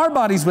broken. Our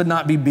bodies would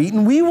not be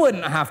beaten. We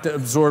wouldn't have to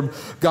absorb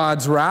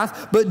God's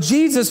wrath, but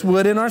Jesus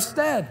would in our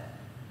stead.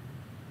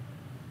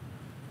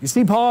 You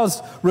see,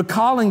 Paul's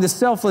recalling the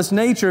selfless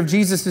nature of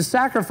Jesus'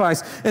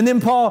 sacrifice. And then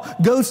Paul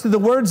goes to the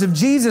words of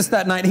Jesus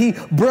that night. He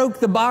broke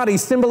the body,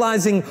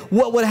 symbolizing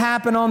what would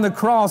happen on the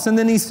cross. And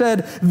then he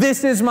said,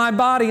 this is my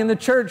body. And the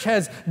church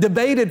has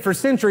debated for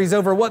centuries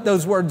over what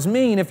those words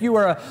mean. If you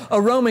were a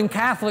Roman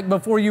Catholic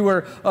before you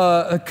were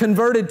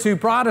converted to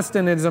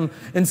Protestantism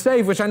and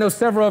saved, which I know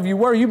several of you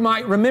were, you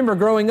might remember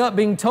growing up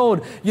being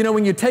told, you know,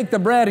 when you take the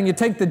bread and you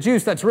take the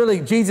juice, that's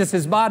really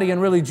Jesus' body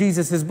and really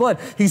Jesus' blood.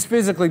 He's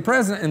physically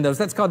present in those.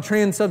 That's called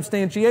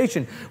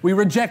transubstantiation. We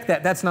reject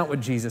that. That's not what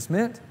Jesus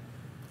meant.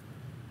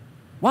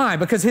 Why?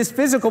 Because His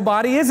physical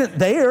body isn't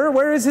there.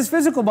 Where is His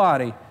physical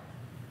body?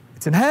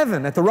 It's in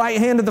heaven at the right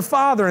hand of the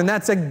Father, and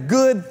that's a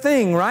good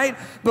thing, right?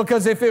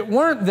 Because if it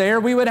weren't there,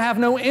 we would have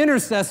no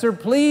intercessor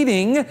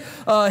pleading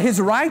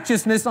His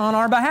righteousness on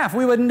our behalf.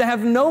 We wouldn't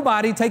have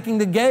nobody taking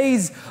the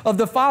gaze of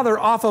the Father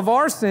off of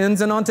our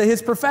sins and onto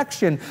His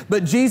perfection.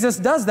 But Jesus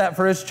does that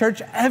for His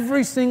church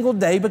every single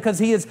day because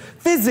He is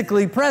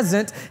physically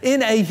present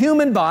in a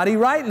human body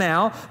right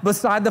now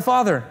beside the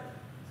Father.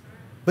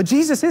 But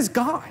Jesus is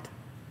God.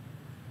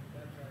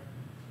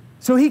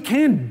 So He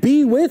can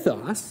be with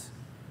us.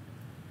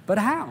 But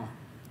how?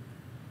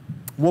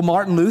 Well,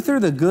 Martin Luther,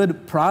 the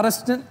good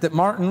Protestant that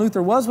Martin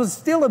Luther was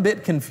still a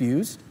bit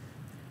confused.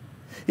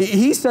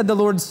 He said the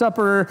Lord's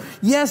Supper,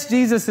 yes,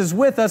 Jesus is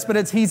with us,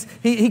 but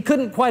he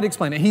couldn't quite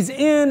explain it. He's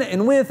in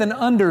and with and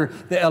under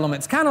the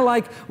elements. Kind of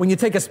like when you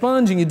take a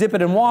sponge and you dip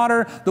it in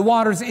water, the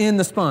water's in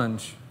the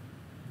sponge.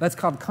 That's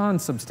called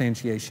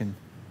consubstantiation.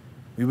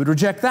 We would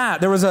reject that.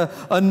 There was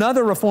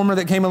another reformer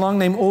that came along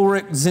named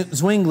Ulrich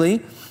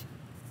Zwingli.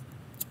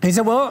 He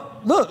said,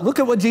 well, look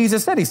at what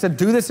Jesus said. He said,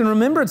 do this in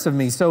remembrance of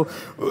me. So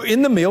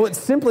in the meal, it's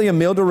simply a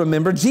meal to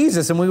remember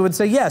Jesus. And we would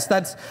say, yes,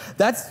 that's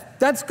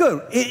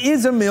good. It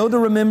is a meal to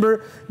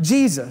remember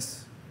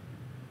Jesus.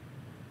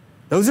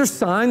 Those are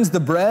signs, the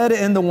bread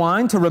and the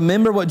wine, to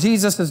remember what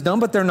Jesus has done,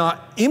 but they're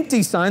not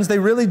empty signs. They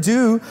really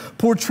do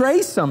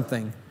portray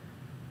something.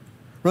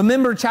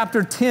 Remember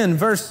chapter 10,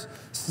 verse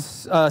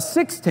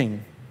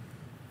 16.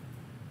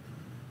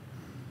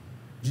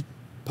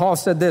 Paul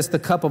said this, the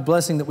cup of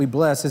blessing that we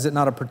bless, is it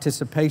not a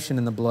participation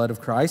in the blood of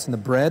Christ? And the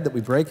bread that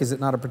we break, is it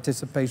not a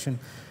participation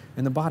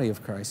in the body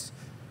of Christ?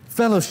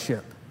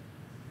 Fellowship,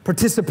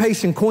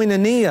 participation,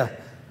 koinonia.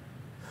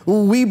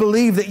 We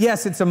believe that,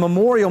 yes, it's a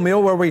memorial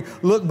meal where we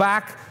look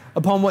back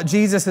upon what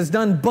Jesus has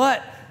done,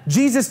 but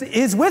Jesus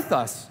is with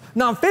us.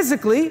 Not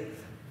physically,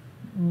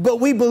 but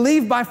we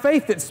believe by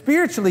faith that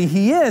spiritually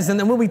He is. And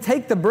then when we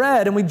take the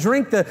bread and we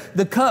drink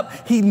the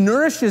cup, He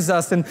nourishes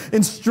us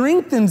and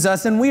strengthens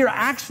us, and we are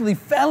actually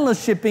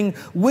fellowshipping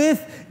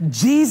with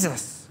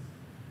Jesus.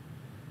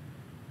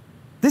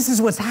 This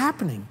is what's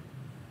happening.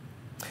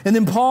 And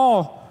then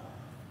Paul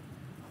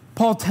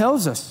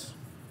tells us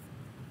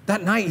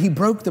that night He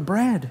broke the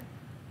bread.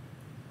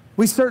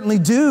 We certainly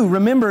do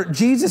remember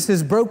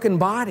Jesus' broken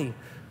body.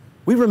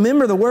 We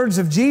remember the words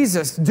of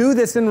Jesus, do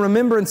this in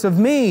remembrance of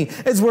me.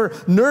 As we're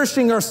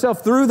nourishing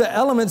ourselves through the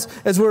elements,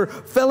 as we're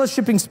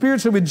fellowshipping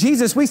spiritually with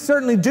Jesus, we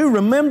certainly do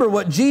remember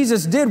what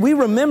Jesus did. We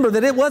remember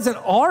that it wasn't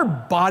our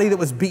body that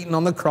was beaten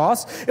on the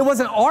cross. It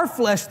wasn't our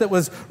flesh that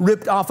was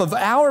ripped off of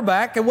our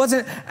back. It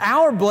wasn't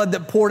our blood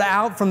that poured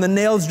out from the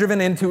nails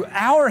driven into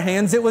our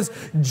hands. It was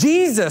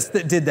Jesus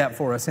that did that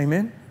for us.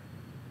 Amen?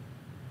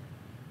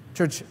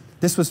 Church,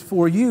 this was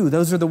for you.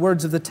 Those are the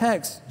words of the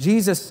text.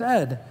 Jesus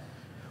said,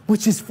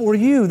 which is for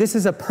you. This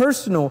is a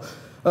personal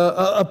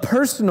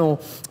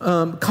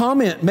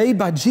comment made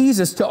by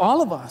Jesus to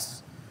all of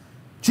us.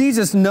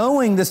 Jesus,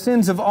 knowing the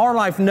sins of our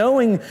life,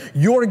 knowing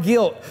your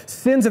guilt,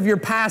 sins of your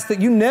past that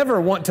you never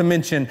want to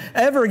mention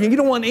ever again. You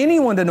don't want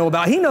anyone to know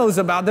about. He knows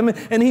about them,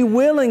 and He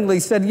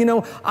willingly said, you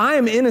know, I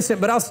am innocent,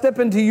 but I'll step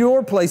into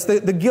your place, the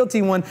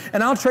guilty one,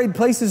 and I'll trade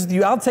places with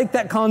you. I'll take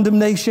that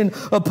condemnation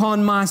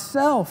upon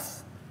myself.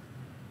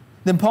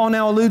 Then Paul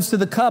now alludes to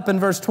the cup in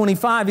verse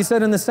 25. He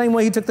said, in the same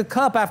way He took the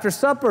cup after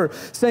supper,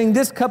 saying,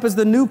 this cup is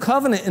the new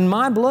covenant in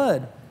my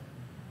blood.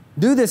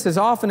 Do this as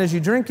often as you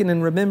drink it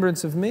in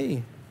remembrance of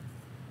me.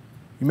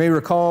 You may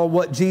recall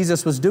what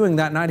Jesus was doing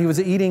that night. He was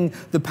eating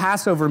the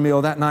Passover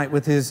meal that night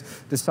with His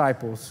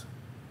disciples.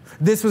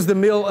 This was the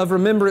meal of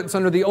remembrance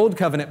under the Old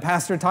Covenant.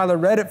 Pastor Tyler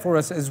read it for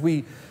us as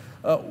we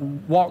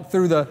walked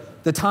through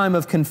the time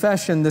of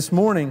confession this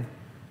morning.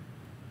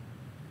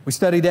 We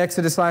studied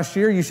Exodus last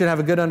year. You should have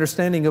a good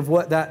understanding of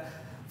what that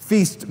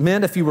feast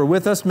meant if you were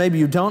with us. Maybe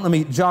you don't. Let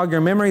me jog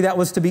your memory. That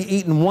was to be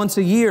eaten once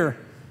a year.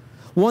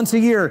 Once a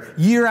year,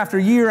 year after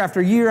year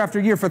after year after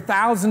year. For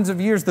thousands of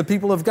years, the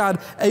people of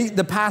God ate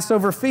the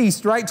Passover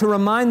feast, right? To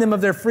remind them of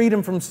their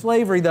freedom from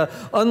slavery. The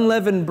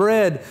unleavened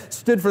bread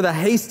stood for the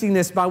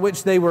hastiness by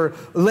which they were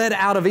led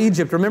out of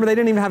Egypt. Remember, they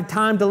didn't even have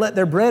time to let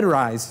their bread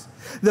rise.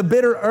 The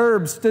bitter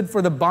herb stood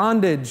for the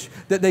bondage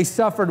that they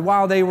suffered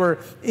while they were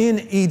in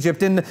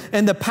Egypt. And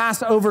the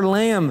Passover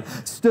lamb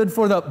stood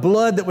for the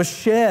blood that was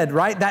shed,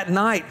 right? That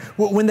night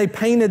when they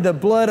painted the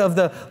blood of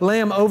the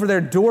lamb over their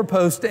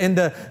doorpost, and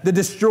the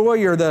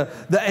destroyer,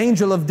 the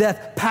angel of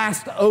death,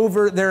 passed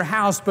over their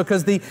house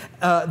because the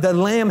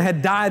lamb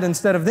had died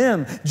instead of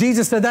them.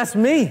 Jesus said, that's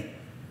me.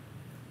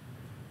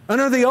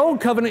 Under the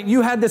Old Covenant,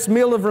 you had this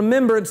meal of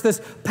remembrance, this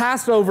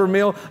Passover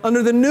meal.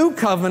 Under the New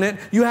Covenant,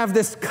 you have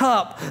this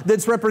cup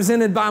that's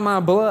represented by my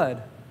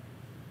blood.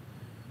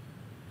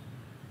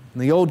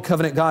 In the Old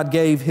Covenant, God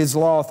gave His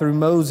law through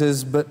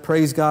Moses, but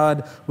praise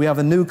God, we have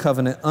a new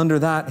covenant. Under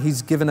that,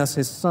 He's given us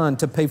His Son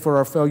to pay for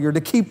our failure to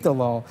keep the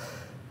law,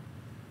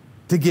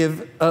 to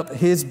give up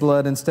His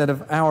blood instead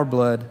of our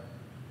blood.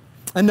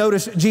 And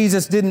notice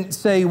Jesus didn't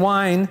say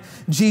wine.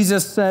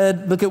 Jesus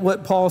said, look at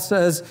what Paul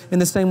says, in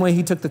the same way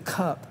He took the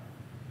cup.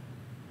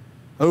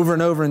 Over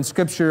and over in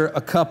Scripture, a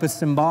cup is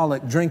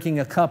symbolic. Drinking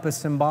a cup is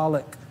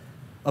symbolic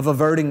of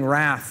averting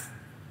wrath.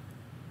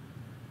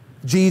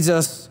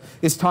 Jesus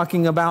is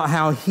talking about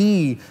how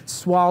He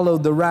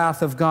swallowed the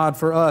wrath of God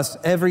for us.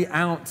 Every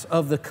ounce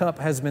of the cup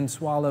has been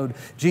swallowed.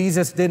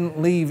 Jesus didn't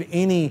leave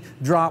any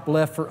drop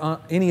left for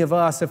any of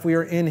us if we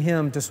are in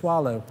Him to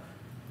swallow.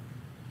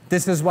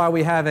 This is why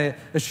we have an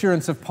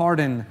assurance of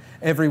pardon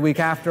every week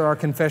after our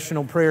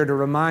confessional prayer, to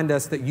remind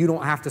us that you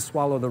don't have to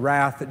swallow the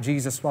wrath, that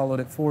Jesus swallowed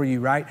it for you,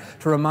 right?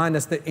 To remind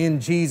us that in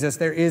Jesus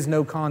there is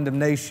no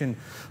condemnation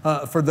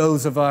for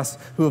those of us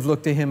who have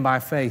looked to Him by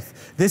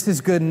faith. This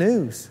is good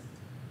news.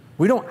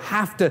 We don't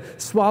have to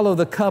swallow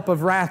the cup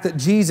of wrath that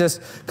Jesus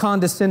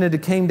condescended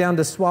and came down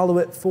to swallow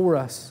it for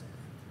us.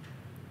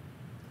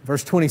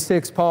 Verse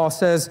 26, Paul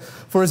says,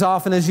 for as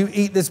often as you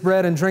eat this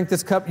bread and drink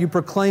this cup, you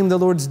proclaim the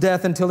Lord's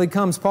death until He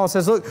comes. Paul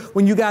says, look,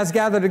 when you guys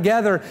gather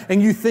together and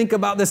you think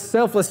about this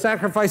selfless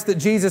sacrifice that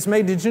Jesus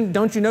made,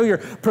 don't you know you're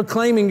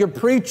proclaiming, you're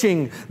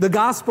preaching the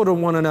gospel to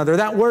one another?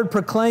 That word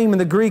proclaim in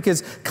the Greek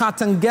is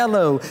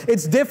katangelo.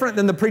 It's different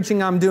than the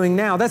preaching I'm doing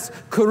now. That's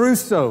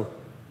caruso.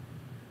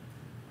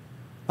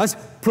 That's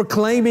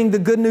proclaiming the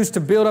good news to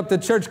build up the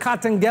church.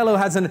 Katangelo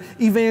has an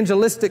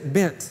evangelistic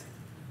bent.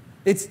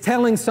 It's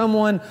telling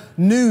someone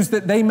news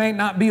that they may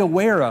not be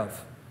aware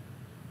of.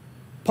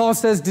 Paul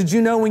says, did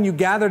you know when you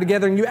gather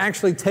together and you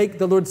actually take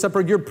the Lord's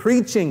Supper, you're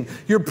preaching,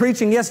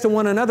 yes, to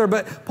one another.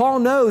 But Paul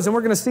knows, and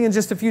we're going to see in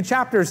just a few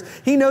chapters,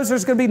 he knows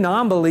there's going to be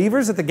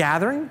non-believers at the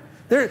gathering.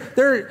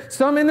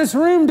 Some in this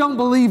room don't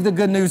believe the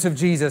good news of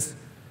Jesus.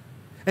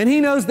 And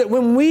he knows that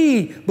when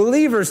we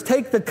believers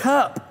take the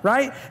cup,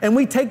 right, and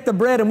we take the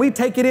bread and we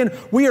take it in,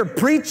 we are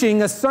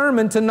preaching a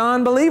sermon to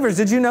non-believers.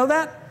 Did you know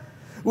that?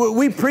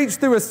 We preach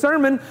through a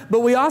sermon, but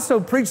we also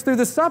preach through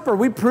the supper.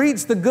 We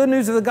preach the good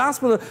news of the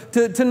gospel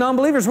to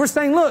non-believers. We're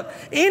saying, look,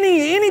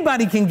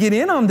 anybody can get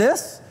in on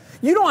this.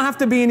 You don't have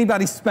to be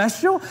anybody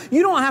special.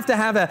 You don't have to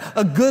have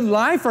a good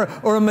life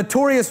or a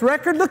meritorious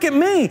record. Look at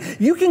me.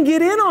 You can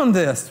get in on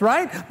this,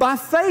 right? By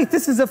faith,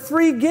 this is a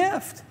free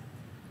gift.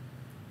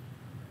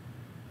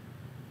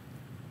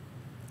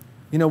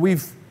 You know,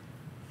 we've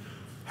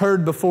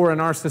heard before in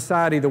our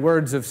society the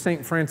words of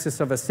St. Francis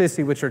of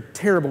Assisi, which are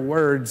terrible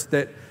words,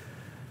 that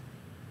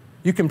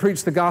you can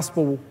preach the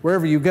gospel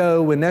wherever you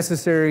go. When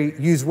necessary,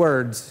 use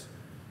words.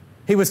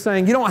 He was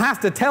saying, you don't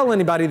have to tell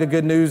anybody the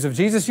good news of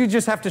Jesus. You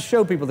just have to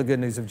show people the good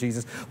news of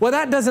Jesus. Well,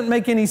 that doesn't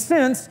make any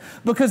sense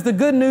because the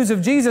good news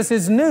of Jesus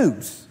is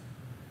news.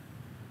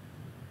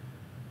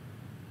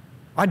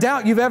 I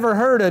doubt you've ever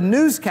heard a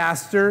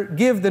newscaster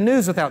give the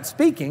news without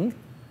speaking.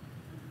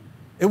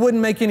 It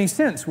wouldn't make any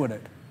sense, would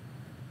it?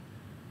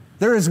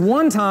 There is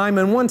one time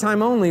and one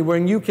time only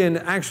when you can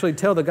actually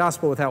tell the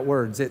gospel without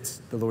words.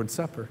 It's the Lord's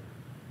Supper.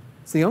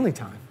 It's the only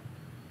time.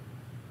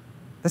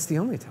 That's the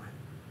only time.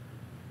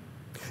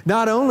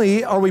 Not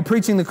only are we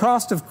preaching the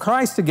cross of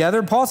Christ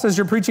together, Paul says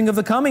you're preaching of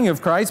the coming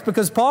of Christ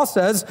because Paul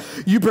says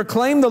you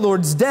proclaim the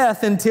Lord's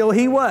death until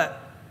He what?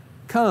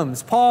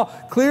 Comes. Paul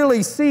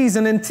clearly sees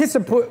an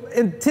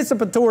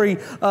anticipatory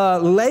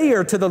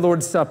layer to the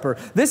Lord's Supper.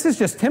 This is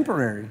just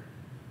temporary.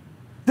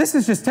 This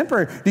is just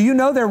temporary. Do you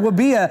know there will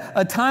be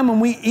a time when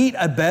we eat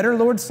a better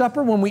Lord's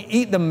Supper, when we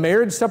eat the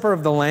marriage supper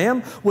of the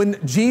Lamb, when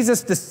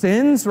Jesus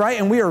descends, right,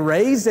 and we are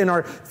raised in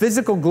our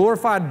physical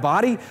glorified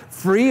body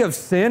free of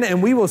sin,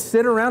 and we will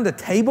sit around a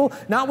table,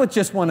 not with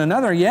just one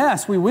another.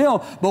 Yes, we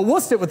will, but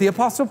we'll sit with the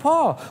Apostle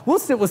Paul. We'll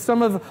sit with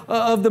some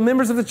of the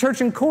members of the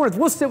church in Corinth.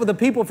 We'll sit with the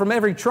people from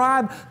every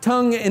tribe,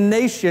 tongue, and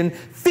nation,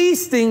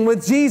 feasting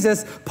with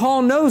Jesus.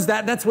 Paul knows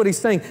that. That's what he's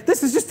saying.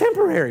 This is just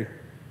temporary.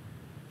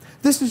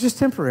 This is just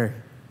temporary.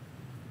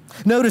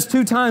 Notice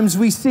 2 times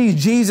we see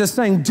Jesus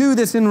saying, do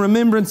this in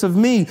remembrance of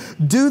me.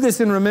 Do this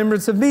in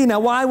remembrance of me. Now,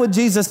 why would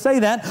Jesus say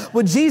that?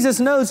 Well, Jesus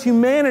knows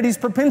humanity's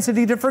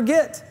propensity to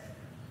forget.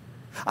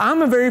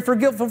 I'm a very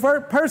forgetful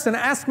person.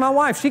 Ask my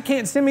wife. She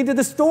can't send me to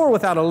the store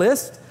without a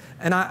list.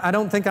 And I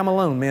don't think I'm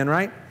alone, man,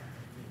 right?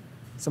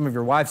 Some of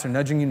your wives are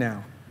nudging you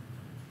now.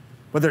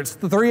 Whether it's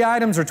 3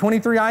 items or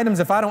 23 items,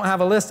 if I don't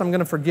have a list, I'm going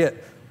to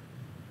forget.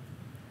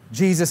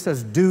 Jesus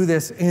says, do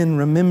this in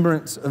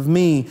remembrance of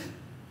me.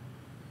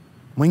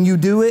 When you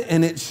do it,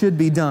 and it should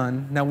be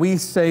done. Now we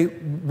say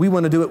we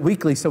want to do it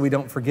weekly so we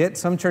don't forget.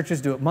 Some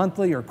churches do it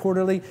monthly or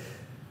quarterly.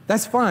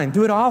 That's fine.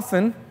 Do it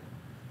often.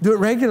 Do it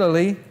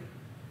regularly.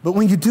 But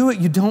when you do it,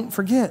 you don't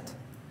forget.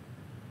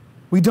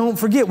 We don't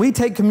forget. We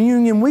take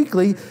communion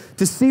weekly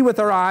to see with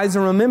our eyes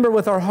and remember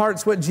with our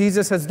hearts what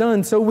Jesus has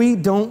done so we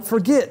don't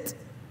forget.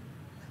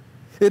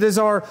 It is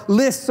our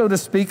list, so to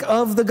speak,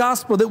 of the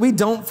gospel that we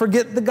don't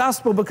forget the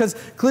gospel because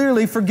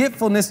clearly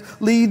forgetfulness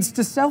leads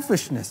to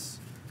selfishness.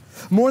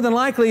 More than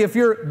likely, if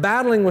you're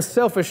battling with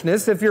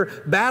selfishness, if you're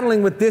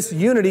battling with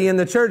disunity in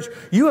the church,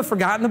 you have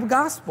forgotten the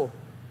gospel.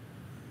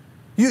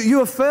 You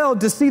have failed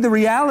to see the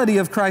reality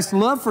of Christ's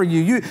love for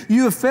you.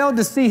 You have failed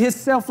to see His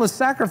selfless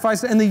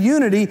sacrifice and the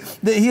unity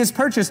that He has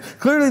purchased.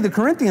 Clearly, the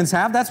Corinthians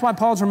have. That's why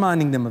Paul's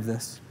reminding them of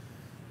this.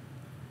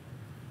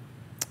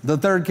 The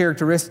third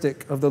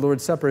characteristic of the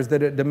Lord's Supper is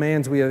that it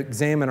demands we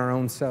examine our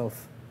own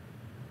self.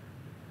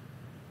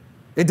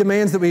 It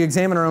demands that we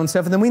examine our own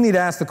self, and then we need to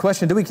ask the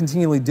question, do we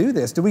continually do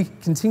this? Do we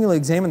continually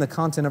examine the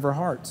content of our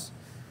hearts?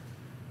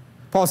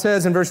 Paul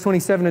says in verse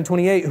 27 and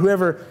 28,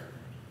 whoever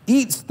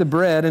eats the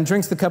bread and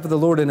drinks the cup of the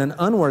Lord in an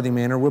unworthy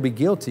manner will be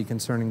guilty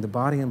concerning the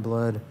body and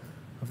blood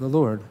of the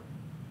Lord.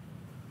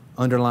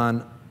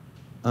 Underline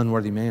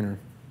unworthy manner.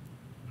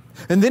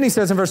 And then he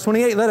says in verse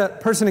 28, let a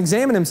person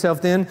examine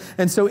himself then,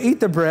 and so eat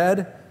the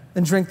bread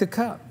and drink the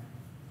cup.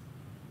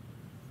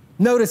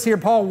 Notice here,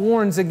 Paul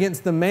warns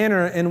against the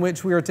manner in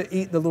which we are to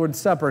eat the Lord's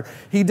Supper.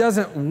 He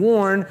doesn't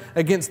warn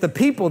against the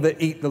people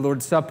that eat the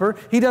Lord's Supper.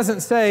 He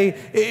doesn't say,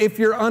 if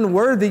you're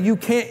unworthy, you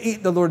can't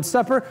eat the Lord's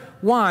Supper.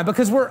 Why?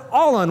 Because we're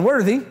all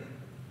unworthy.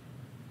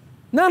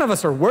 None of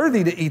us are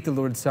worthy to eat the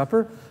Lord's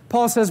Supper.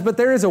 Paul says, but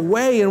there is a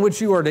way in which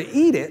you are to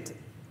eat it.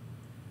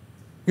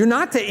 You're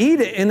not to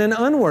eat it in an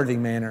unworthy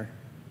manner.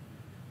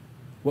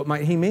 What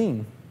might he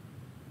mean?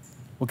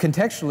 Well,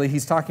 contextually,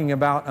 he's talking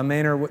about a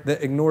manner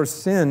that ignores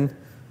sin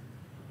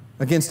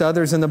against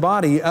others in the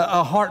body,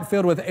 a heart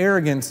filled with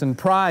arrogance and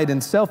pride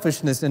and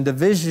selfishness and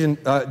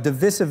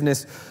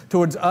divisiveness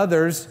towards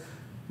others,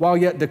 while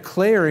yet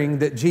declaring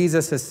that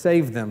Jesus has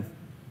saved them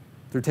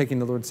through taking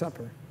the Lord's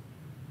Supper.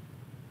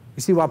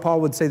 You see why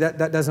Paul would say that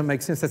doesn't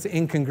make sense. That's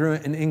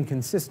incongruent and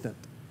inconsistent.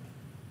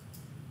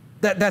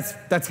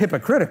 That's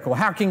hypocritical.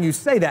 How can you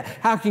say that?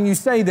 How can you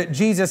say that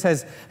Jesus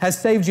has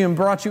saved you and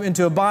brought you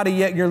into a body,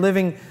 yet you're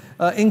living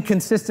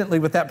inconsistently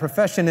with that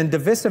profession and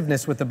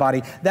divisiveness with the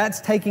body.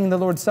 That's taking the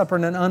Lord's Supper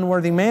in an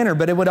unworthy manner.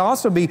 But it would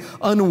also be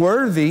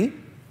unworthy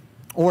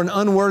or an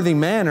unworthy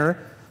manner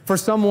for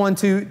someone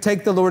to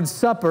take the Lord's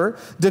Supper,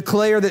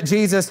 declare that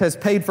Jesus has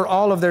paid for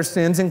all of their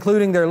sins,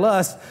 including their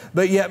lust,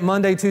 but yet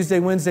Monday, Tuesday,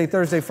 Wednesday,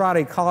 Thursday,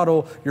 Friday,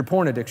 coddle your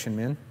porn addiction,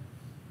 men.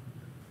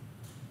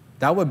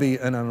 That would be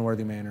an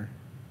unworthy manner.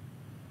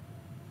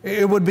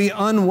 It would be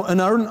an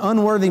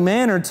unworthy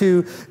manner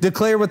to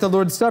declare with the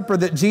Lord's Supper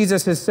that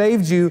Jesus has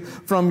saved you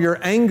from your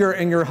anger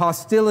and your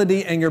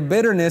hostility and your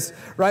bitterness,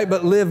 right?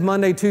 But live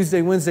Monday,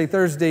 Tuesday, Wednesday,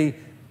 Thursday,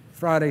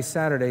 Friday,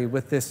 Saturday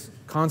with this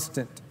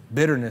constant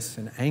bitterness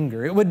and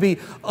anger. It would be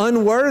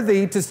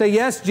unworthy to say,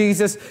 yes,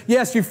 Jesus,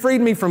 yes, you freed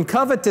me from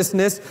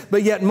covetousness,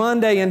 but yet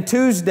Monday and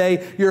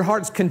Tuesday, your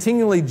heart's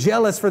continually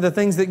jealous for the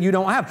things that you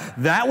don't have.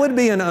 That would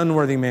be an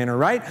unworthy manner,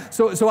 right?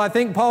 So I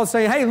think Paul's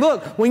saying, hey,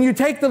 look, when you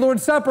take the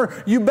Lord's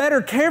Supper, you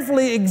better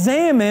carefully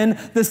examine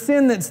the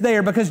sin that's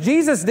there, because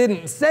Jesus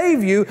didn't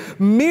save you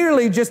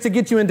merely just to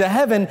get you into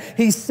heaven.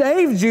 He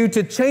saved you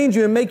to change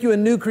you and make you a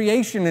new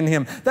creation in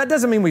Him. That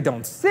doesn't mean we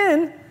don't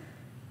sin.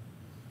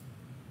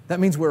 That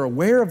means we're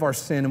aware of our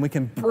sin and we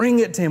can bring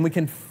it to Him. We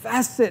can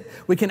confess it.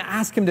 We can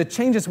ask Him to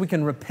change us. We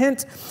can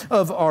repent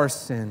of our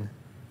sin.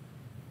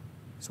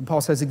 So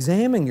Paul says,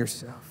 examine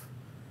yourself.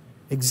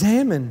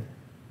 Examine.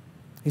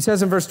 He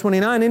says in verse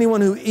 29,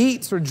 anyone who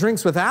eats or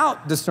drinks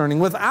without discerning,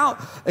 without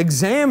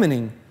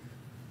examining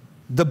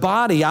the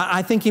body,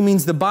 I think he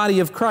means the body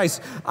of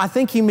Christ. I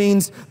think he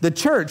means the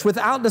church,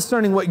 without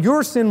discerning what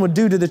your sin would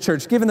do to the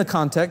church, given the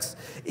context,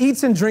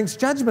 eats and drinks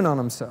judgment on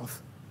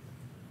himself.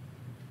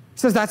 He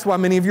says that's why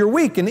many of you are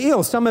weak and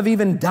ill. Some have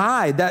even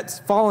died. That's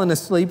fallen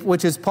asleep,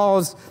 which is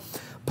Paul's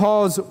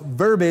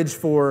verbiage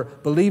for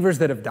believers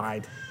that have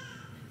died.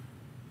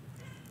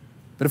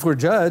 But if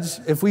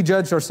we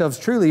judged ourselves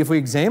truly, if we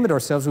examined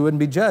ourselves, we wouldn't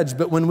be judged.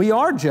 But when we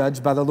are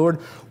judged by the Lord,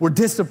 we're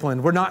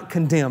disciplined. We're not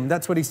condemned.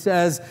 That's what he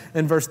says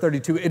in verse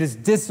 32. It is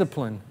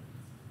discipline.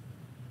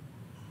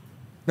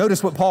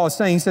 Notice what Paul is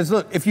saying. He says,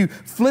 look, if you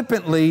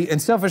flippantly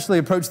and selfishly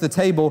approach the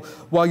table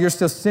while you're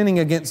still sinning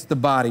against the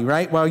body,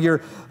 right? While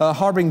you're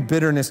harboring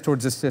bitterness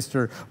towards a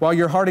sister, while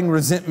you're harboring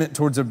resentment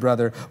towards a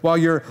brother, while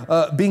you're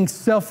being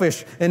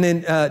selfish and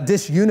then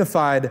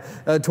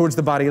disunified towards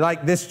the body,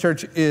 like this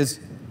church is,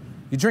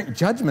 you drink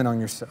judgment on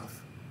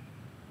yourself.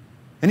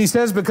 And he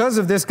says, because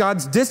of this,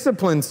 God's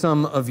disciplined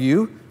some of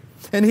you.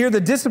 And here the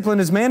discipline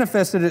has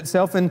manifested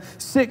itself in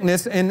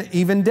sickness and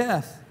even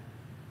death.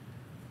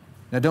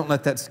 Now, don't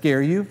let that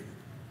scare you.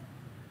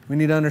 We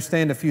need to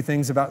understand a few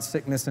things about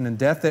sickness and in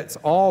death. That's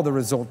all the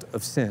result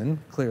of sin,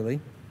 clearly.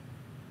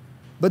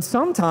 But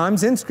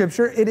sometimes in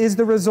Scripture, it is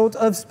the result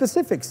of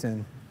specific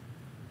sin.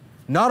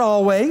 Not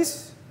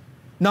always.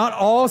 Not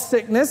all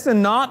sickness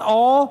and not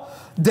all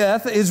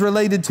death is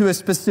related to a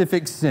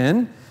specific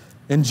sin.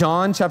 In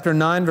John chapter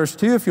 9, verse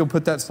 2, if you'll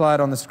put that slide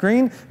on the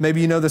screen, maybe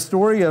you know the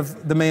story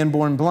of the man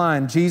born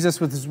blind.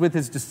 Jesus with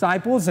his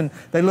disciples, and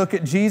they look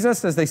at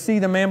Jesus as they see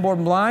the man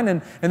born blind,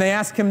 and they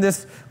ask him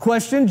this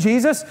question,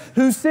 Jesus,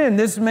 who sinned,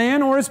 this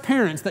man or his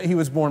parents, that he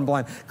was born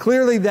blind?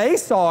 Clearly, they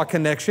saw a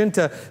connection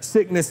to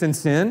sickness and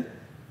sin.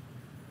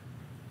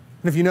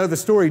 And if you know the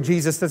story,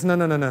 Jesus says, no,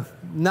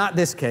 not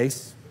this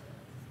case.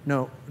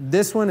 No,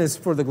 this one is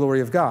for the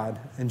glory of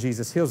God, and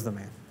Jesus heals the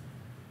man.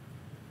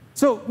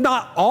 So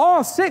not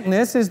all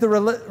sickness is the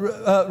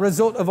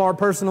result of our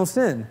personal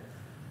sin.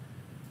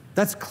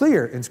 That's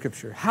clear in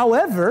Scripture.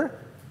 However,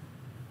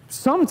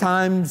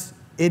 sometimes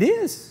it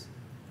is.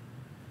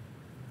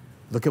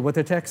 Look at what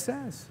the text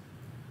says.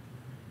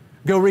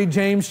 Go read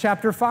James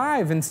chapter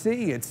 5 and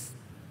see.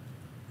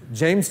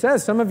 James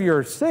says some of you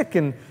are sick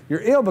and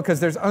you're ill because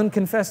there's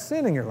unconfessed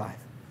sin in your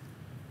life.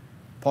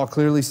 Paul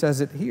clearly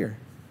says it here.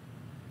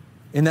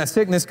 In that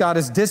sickness, God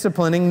is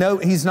disciplining.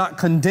 Note, He's not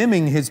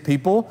condemning His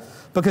people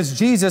because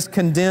Jesus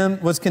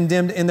was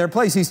condemned in their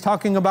place. He's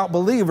talking about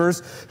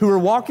believers who are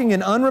walking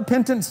in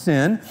unrepentant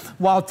sin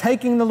while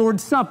taking the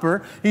Lord's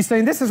Supper. He's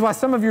saying this is why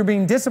some of you are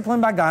being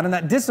disciplined by God, and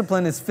that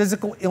discipline is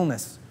physical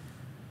illness.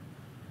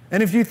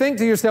 And if you think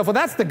to yourself, well,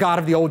 that's the God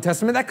of the Old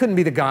Testament, that couldn't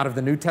be the God of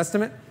the New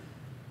Testament.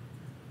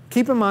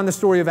 Keep in mind the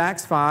story of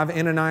Acts 5,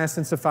 Ananias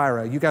and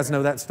Sapphira. You guys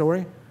know that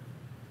story?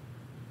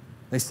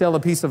 They sell a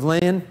piece of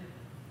land.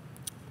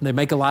 They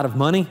make a lot of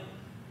money.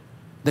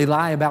 They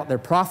lie about their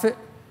profit.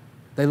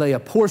 They lay a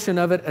portion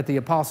of it at the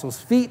apostles'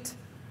 feet,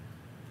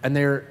 and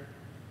they're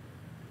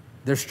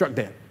struck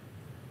dead.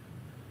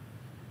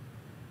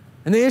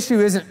 And the issue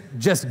isn't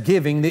just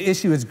giving. The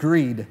issue is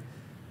greed,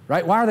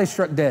 right? Why are they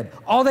struck dead?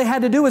 All they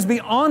had to do was be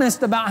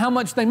honest about how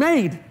much they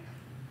made.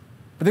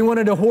 But they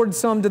wanted to hoard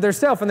some to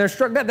themselves, and they're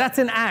struck dead. That's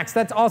in Acts.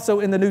 That's also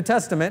in the New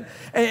Testament.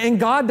 And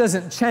God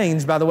doesn't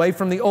change, by the way,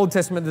 from the Old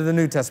Testament to the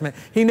New Testament.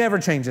 He never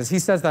changes. He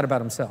says that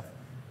about Himself.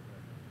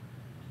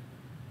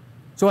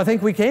 So I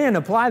think we can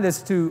apply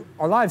this to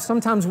our lives.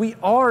 Sometimes we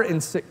are in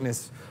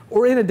sickness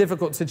or in a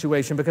difficult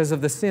situation because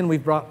of the sin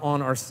we've brought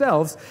on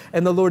ourselves,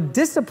 and the Lord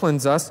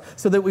disciplines us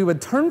so that we would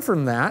turn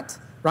from that,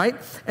 right?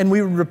 And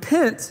we would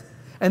repent,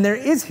 and there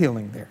is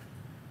healing there.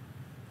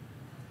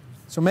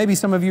 So maybe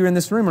some of you in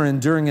this room are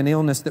enduring an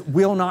illness that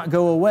will not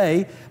go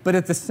away, but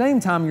at the same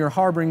time you're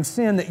harboring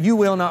sin that you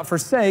will not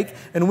forsake,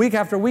 and week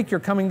after week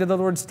you're coming to the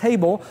Lord's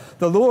table.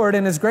 The Lord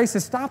in His grace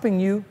is stopping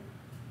you,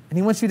 and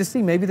He wants you to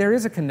see maybe there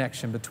is a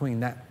connection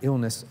between that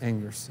illness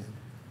and your sin.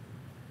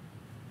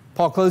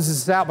 Paul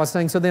closes this out by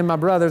saying, so then, my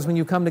brothers, when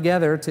you come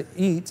together to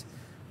eat,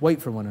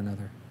 wait for one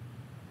another.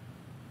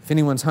 If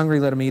anyone's hungry,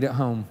 let him eat at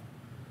home,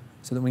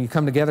 so that when you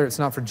come together, it's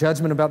not for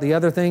judgment about the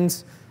other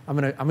things. I'm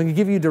going to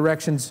give you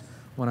directions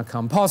when I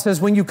come. Paul says,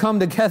 when you come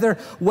together,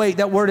 wait.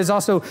 That word is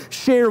also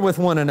share with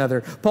one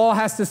another. Paul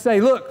has to say,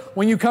 look,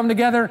 when you come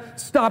together,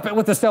 stop it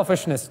with the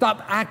selfishness.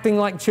 Stop acting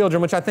like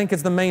children, which I think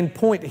is the main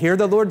point here.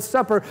 The Lord's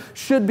Supper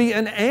should be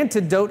an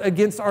antidote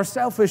against our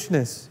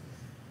selfishness.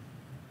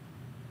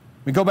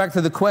 We go back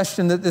to the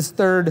question that this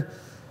third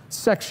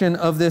section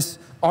of this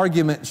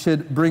argument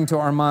should bring to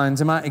our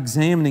minds. Am I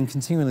examining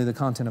continually the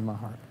content of my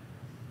heart?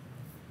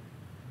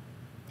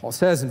 Paul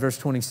says in verse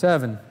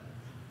 27,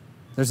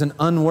 there's an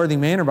unworthy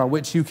manner by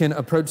which you can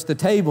approach the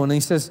table. And he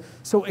says,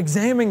 so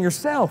examine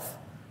yourself.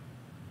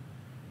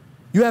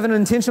 You have an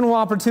intentional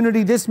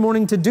opportunity this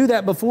morning to do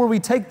that before we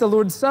take the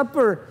Lord's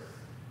Supper.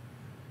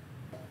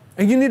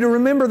 And you need to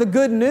remember the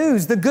good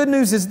news. The good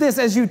news is this: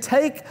 as you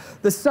take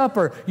the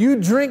supper, you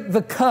drink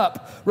the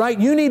cup, right?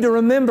 You need to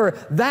remember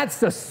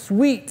that's the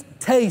sweet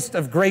taste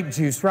of grape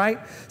juice, right?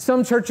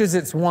 Some churches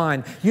it's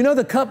wine. You know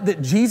the cup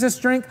that Jesus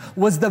drank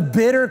was the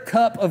bitter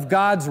cup of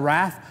God's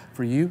wrath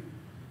for you?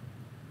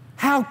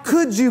 How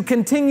could you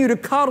continue to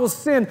coddle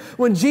sin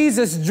when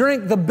Jesus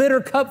drank the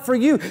bitter cup for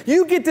you?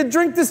 You get to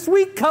drink the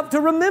sweet cup to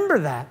remember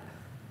that.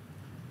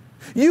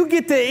 You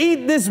get to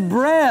eat this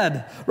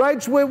bread,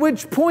 right?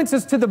 Which points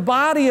us to the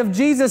body of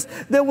Jesus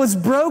that was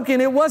broken.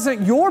 It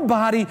wasn't your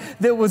body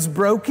that was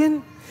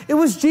broken. It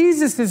was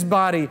Jesus'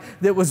 body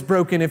that was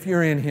broken if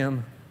you're in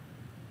Him.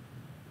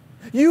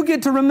 You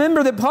get to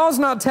remember that Paul's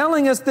not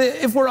telling us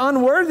that if we're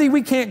unworthy,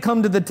 we can't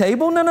come to the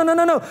table.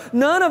 No.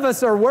 None of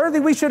us are worthy.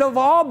 We should have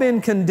all been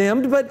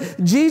condemned,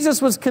 but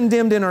Jesus was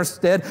condemned in our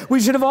stead. We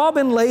should have all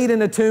been laid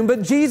in a tomb,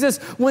 but Jesus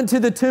went to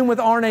the tomb with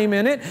our name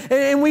in it.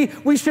 And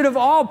we should have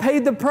all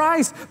paid the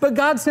price, but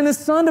God sent His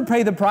Son to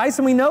pay the price,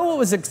 and we know it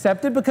was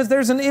accepted because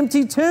there's an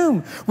empty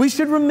tomb. We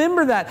should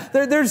remember that.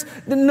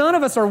 None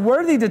of us are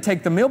worthy to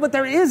take the meal, but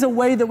there is a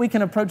way that we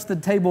can approach the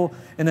table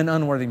in an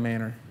unworthy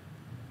manner.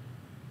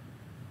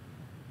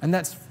 And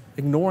that's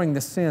ignoring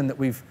the sin that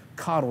we've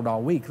coddled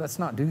all week. Let's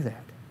not do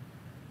that.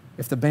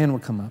 If the band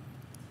would come up.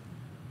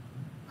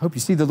 I hope you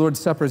see the Lord's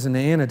Supper as an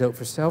antidote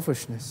for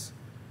selfishness.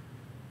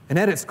 And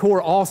at its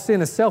core, all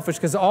sin is selfish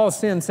because all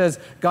sin says,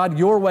 God,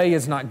 your way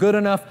is not good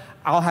enough.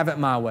 I'll have it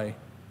my way.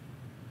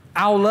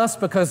 I'll lust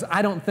because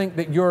I don't think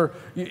that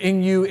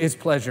in you is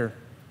pleasure.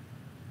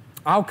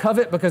 I'll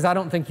covet because I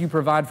don't think you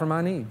provide for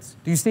my needs.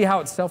 Do you see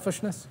how it's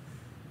selfishness?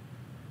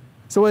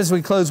 So as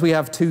we close, we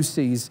have two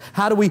C's.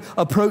 How do we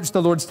approach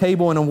the Lord's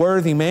table in a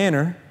worthy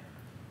manner?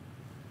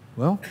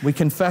 Well, we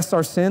confess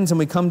our sins and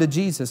we come to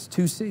Jesus.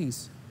 Two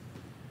C's.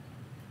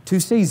 Two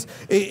C's.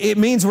 It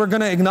means we're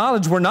going to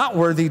acknowledge we're not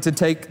worthy to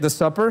take the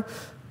supper.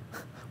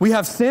 We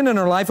have sin in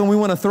our life and we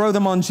want to throw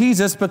them on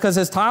Jesus because,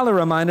 as Tyler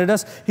reminded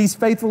us, He's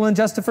faithful and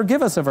just to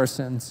forgive us of our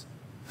sins.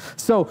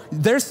 So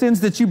there's sins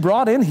that you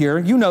brought in here.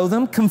 You know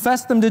them.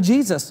 Confess them to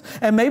Jesus.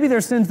 And maybe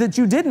there's sins that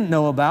you didn't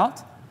know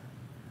about.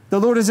 The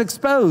Lord has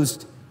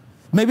exposed.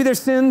 Maybe there's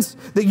sins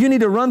that you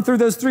need to run through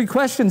those three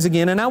questions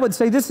again. And I would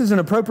say this is an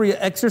appropriate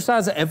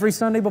exercise every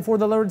Sunday before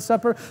the Lord's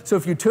Supper. So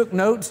if you took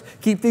notes,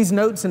 keep these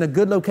notes in a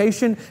good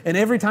location. And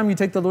every time you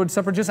take the Lord's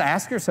Supper, just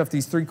ask yourself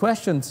these three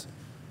questions.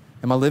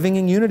 Am I living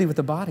in unity with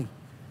the body?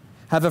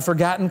 Have I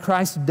forgotten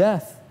Christ's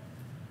death?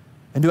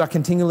 And do I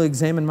continually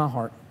examine my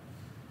heart?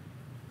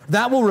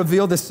 That will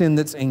reveal the sin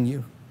that's in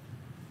you.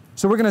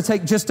 So we're going to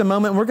take just a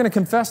moment and we're going to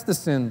confess the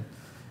sin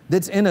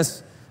that's in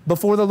us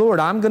before the Lord.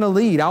 I'm going to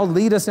lead. I'll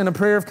lead us in a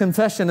prayer of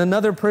confession,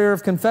 another prayer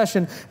of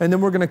confession, and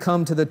then we're going to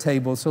come to the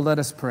table. So let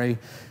us pray.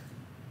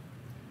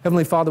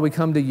 Heavenly Father, we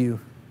come to you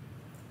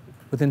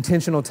with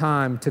intentional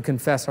time to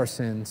confess our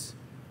sins.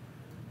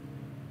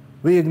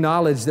 We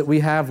acknowledge that we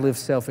have lived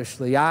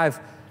selfishly.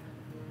 I've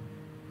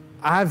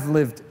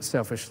lived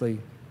selfishly.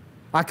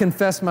 I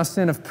confess my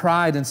sin of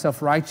pride and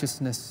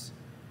self-righteousness.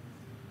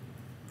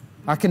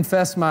 I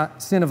confess my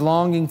sin of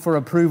longing for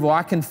approval.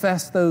 I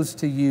confess those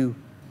to you.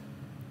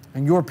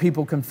 And your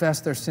people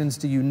confess their sins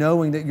to you,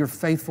 knowing that you're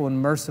faithful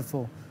and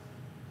merciful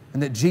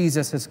and that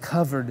Jesus has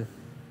covered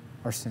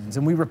our sins.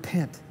 And we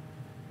repent.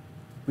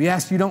 We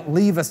ask you don't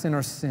leave us in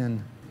our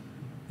sin.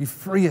 You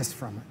free us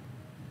from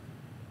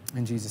it.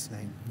 In Jesus'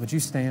 name, would you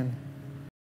stand?